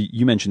meditation,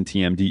 you mentioned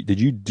TM. Did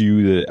you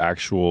do the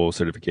actual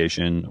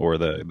certification or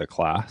the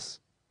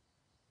class?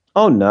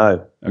 Oh,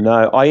 no. Okay.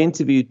 No, I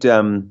interviewed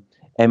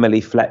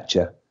Emily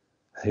Fletcher,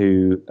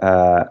 who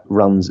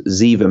runs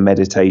Ziva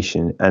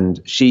Meditation,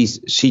 and she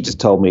just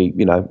told me,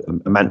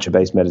 a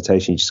mantra-based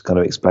meditation. She just kind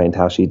of explained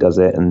how she does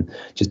it and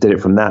just did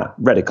it from that.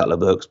 Read a couple of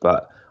books,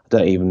 but I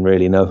don't even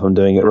really know if I'm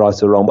doing it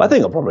right or wrong. But I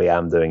think I probably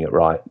am doing it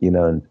right,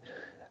 and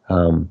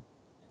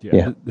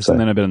this is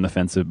something I've been on the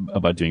fence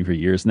about doing for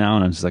years now,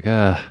 and I'm just like,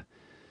 going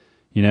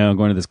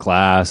to this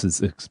class, it's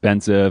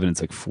expensive, and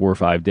it's like 4 or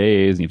 5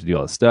 days, and you have to do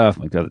all this stuff.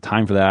 I'm like, I have the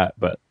time for that,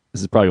 but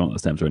this is probably one of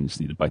those times where I just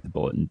need to bite the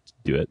bullet and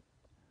do it.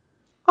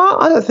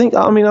 I don't think,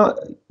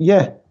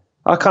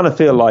 I kind of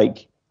feel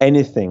like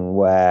anything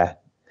where,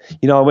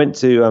 I went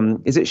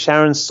to, is it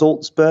Sharon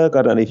Salzberg?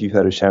 I don't know if you've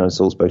heard of Sharon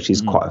Salzberg.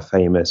 She's quite a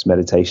famous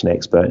meditation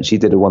expert, and she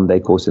did a one-day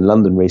course in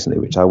London recently,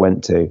 which I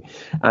went to.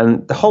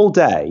 And the whole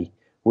day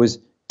was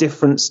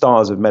different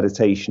styles of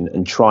meditation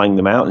and trying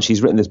them out. And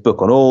she's written this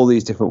book on all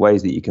these different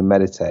ways that you can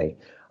meditate.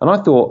 And I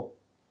thought,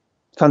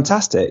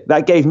 fantastic.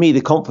 That gave me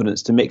the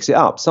confidence to mix it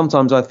up.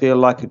 Sometimes I feel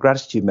like a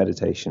gratitude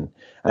meditation.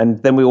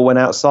 And then we all went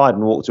outside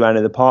and walked around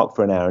in the park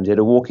for an hour and did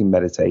a walking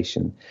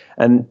meditation.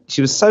 And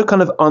she was so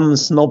kind of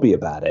unsnobby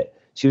about it.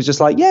 She was just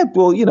like, yeah,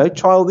 well,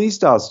 try all these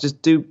styles.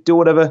 Just do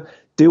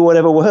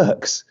whatever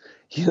works,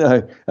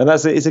 and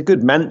it's a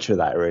good mantra,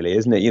 that really,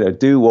 isn't it?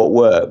 Do what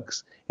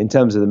works in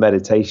terms of the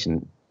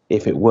meditation.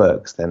 If it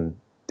works, then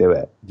do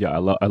it. Yeah,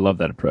 I love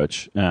that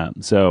approach.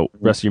 So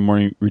rest of your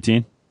morning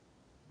routine?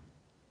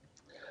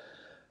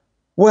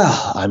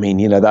 Well, I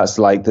mean, that's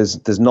like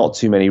there's not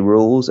too many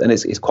rules, and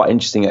it's quite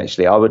interesting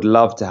actually. I would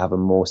love to have a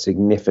more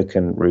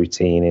significant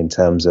routine in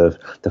terms of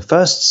the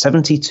first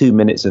 72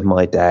 minutes of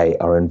my day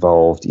are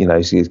involved,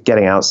 so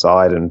getting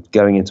outside and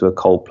going into a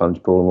cold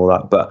plunge pool and all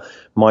that. But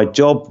my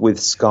job with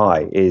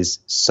Sky is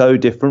so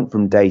different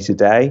from day to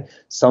day.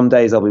 Some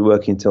days I'll be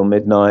working till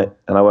midnight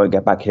and I won't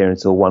get back here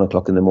until 1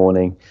 o'clock in the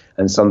morning.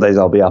 And some days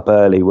I'll be up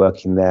early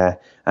working there.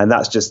 And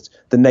that's just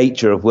the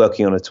nature of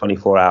working on a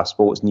 24-hour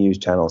sports news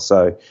channel.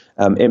 So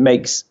it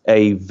makes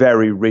a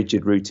very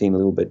rigid routine a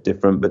little bit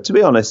different. But to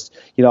be honest,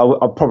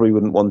 I probably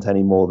wouldn't want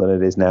any more than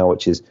it is now,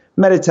 which is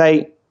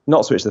meditate,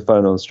 not switch the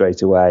phone on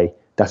straight away.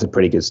 That's a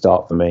pretty good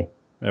start for me.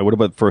 What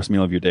about the first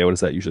meal of your day? What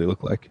does that usually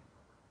look like?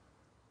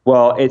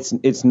 Well,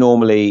 it's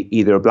normally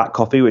either a black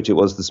coffee, which it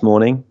was this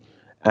morning,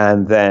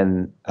 and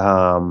then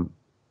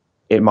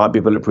it might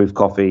be bulletproof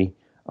coffee.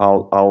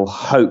 I'll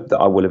hope that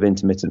I will have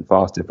intermittent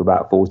fasted for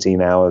about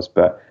 14 hours,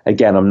 but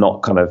again, I'm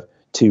not kind of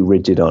too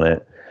rigid on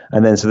it.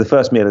 And then so the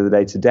first meal of the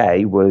day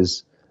today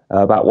was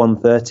about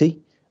 1:30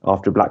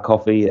 after a black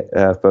coffee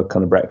for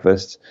kind of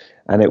breakfast,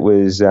 and it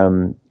was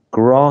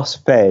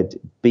grass-fed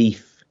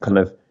beef kind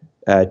of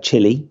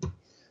chili.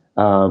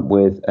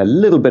 With a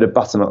little bit of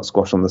butternut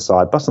squash on the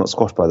side. Butternut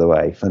squash, by the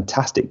way,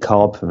 fantastic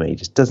carb for me.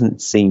 Just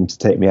doesn't seem to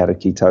take me out of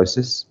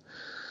ketosis.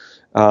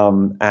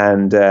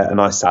 And a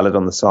nice salad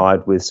on the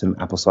side with some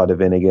apple cider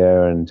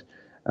vinegar and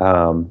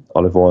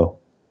olive oil.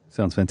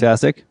 Sounds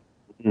fantastic.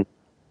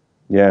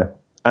 Yeah.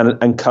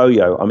 And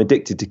Koyo. I'm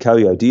addicted to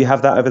Koyo. Do you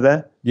have that over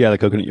there? Yeah, the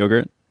coconut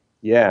yogurt.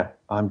 Yeah,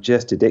 I'm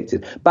just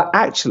addicted. But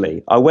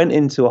actually, I went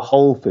into a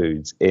Whole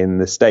Foods in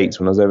the States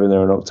when I was over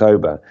there in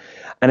October,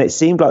 and it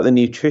seemed like the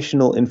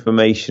nutritional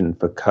information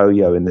for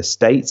Koyo in the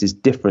States is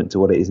different to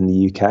what it is in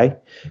the UK,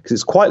 because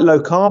it's quite low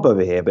carb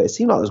over here, but it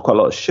seemed like there's quite a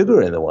lot of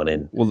sugar in the one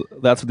in. Well,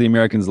 that's what the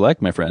Americans like,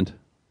 my friend.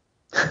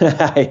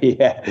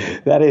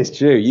 Yeah, that is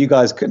true. You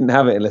guys couldn't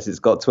have it unless it's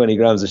got 20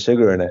 grams of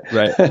sugar in it.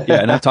 Right.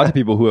 Yeah. And I've talked to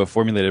people who have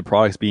formulated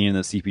products being in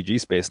the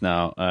CPG space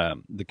now,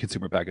 the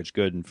consumer packaged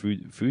good and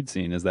food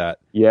scene is that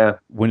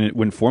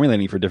when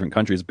formulating for different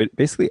countries, but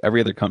basically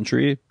every other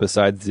country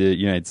besides the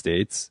United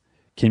States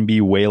can be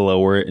way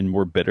lower and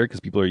more bitter because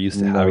people are used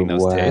to having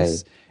those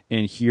tastes.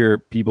 And here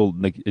people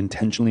like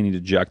intentionally need to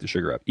jack the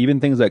sugar up.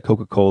 Even things like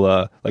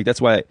Coca-Cola, like that's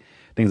why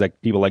things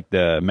like people like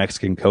the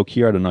Mexican Coke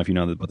here. I don't know if you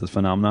know about this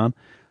phenomenon.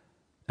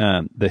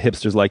 The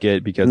hipsters like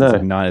it because it's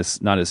like not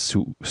as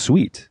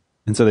sweet,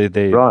 and so they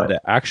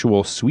the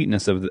actual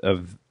sweetness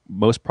of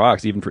most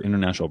products, even for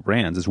international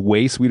brands, is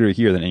way sweeter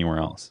here than anywhere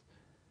else.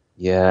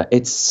 Yeah,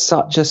 it's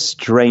such a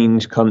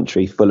strange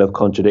country full of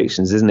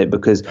contradictions, isn't it?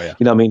 Because,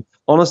 I mean,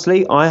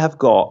 honestly, I have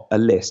got a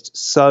list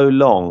so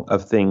long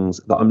of things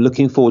that I'm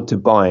looking forward to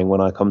buying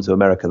when I come to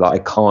America that I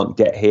can't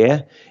get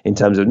here in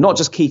terms of not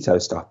just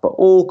keto stuff, but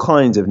all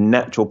kinds of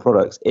natural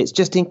products. It's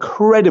just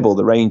incredible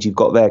the range you've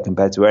got there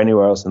compared to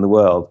anywhere else in the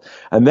world.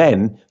 And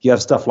then you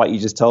have stuff like you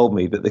just told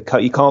me that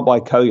you can't buy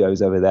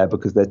Koyos over there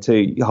because they're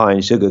too high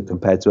in sugar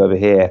compared to over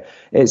here.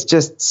 It's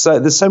just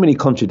there's so many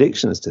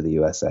contradictions to the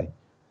USA.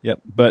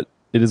 Yep, but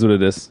it is what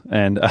it is,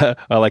 and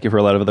I like it for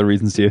a lot of other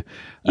reasons too.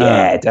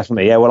 Yeah,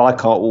 definitely. Yeah, well, I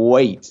can't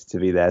wait to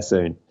be there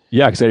soon.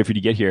 Yeah, excited for you to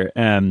get here.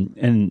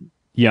 And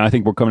I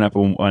think we're coming up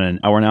on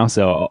an hour now,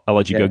 so I'll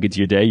let you go get to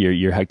your day,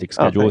 your hectic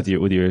schedule with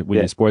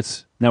your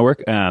sports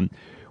network. Why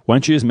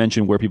don't you just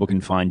mention where people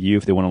can find you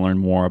if they want to learn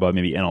more about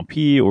maybe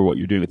NLP or what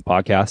you're doing with the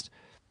podcast?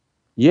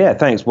 Yeah,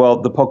 thanks.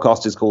 Well, the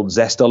podcast is called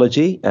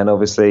Zestology, and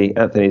obviously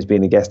Anthony has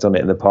been a guest on it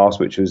in the past,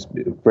 which was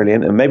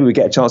brilliant. And maybe we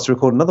get a chance to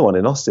record another one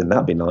in Austin.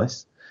 That'd be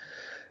nice.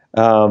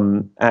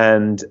 There's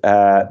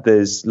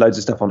loads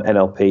of stuff on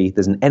NLP.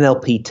 There's an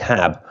NLP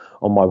tab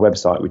on my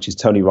website, which is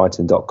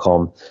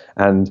tonywrighton.com.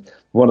 And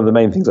one of the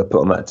main things I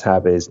put on that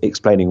tab is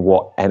explaining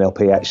what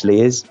NLP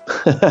actually is.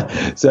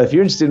 So if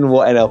you're interested in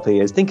what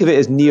NLP is, think of it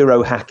as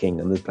neuro-hacking,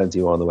 and there's plenty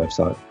more on the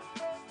website.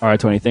 All right,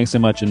 Tony, thanks so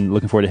much, and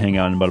looking forward to hanging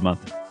out in about a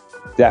month.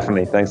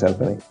 Definitely. Thanks,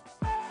 Anthony.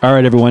 All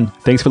right, everyone.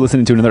 Thanks for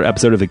listening to another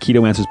episode of the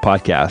Keto Answers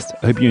podcast.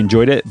 I hope you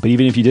enjoyed it, but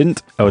even if you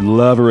didn't, I would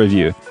love a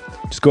review.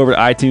 Just go over to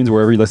iTunes,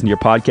 wherever you listen to your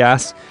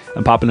podcasts,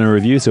 and pop in a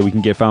review so we can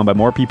get found by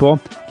more people,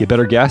 get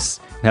better guests,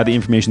 and have the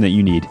information that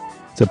you need.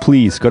 So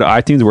please go to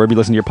iTunes, wherever you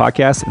listen to your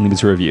podcasts, and leave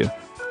us a review.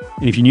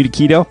 And if you're new to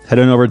keto, head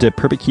on over to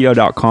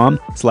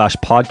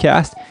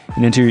perfectketo.com/podcast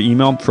and enter your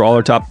email for all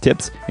our top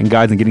tips and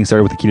guides on getting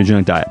started with the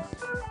ketogenic diet.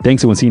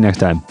 Thanks, and we'll see you next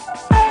time.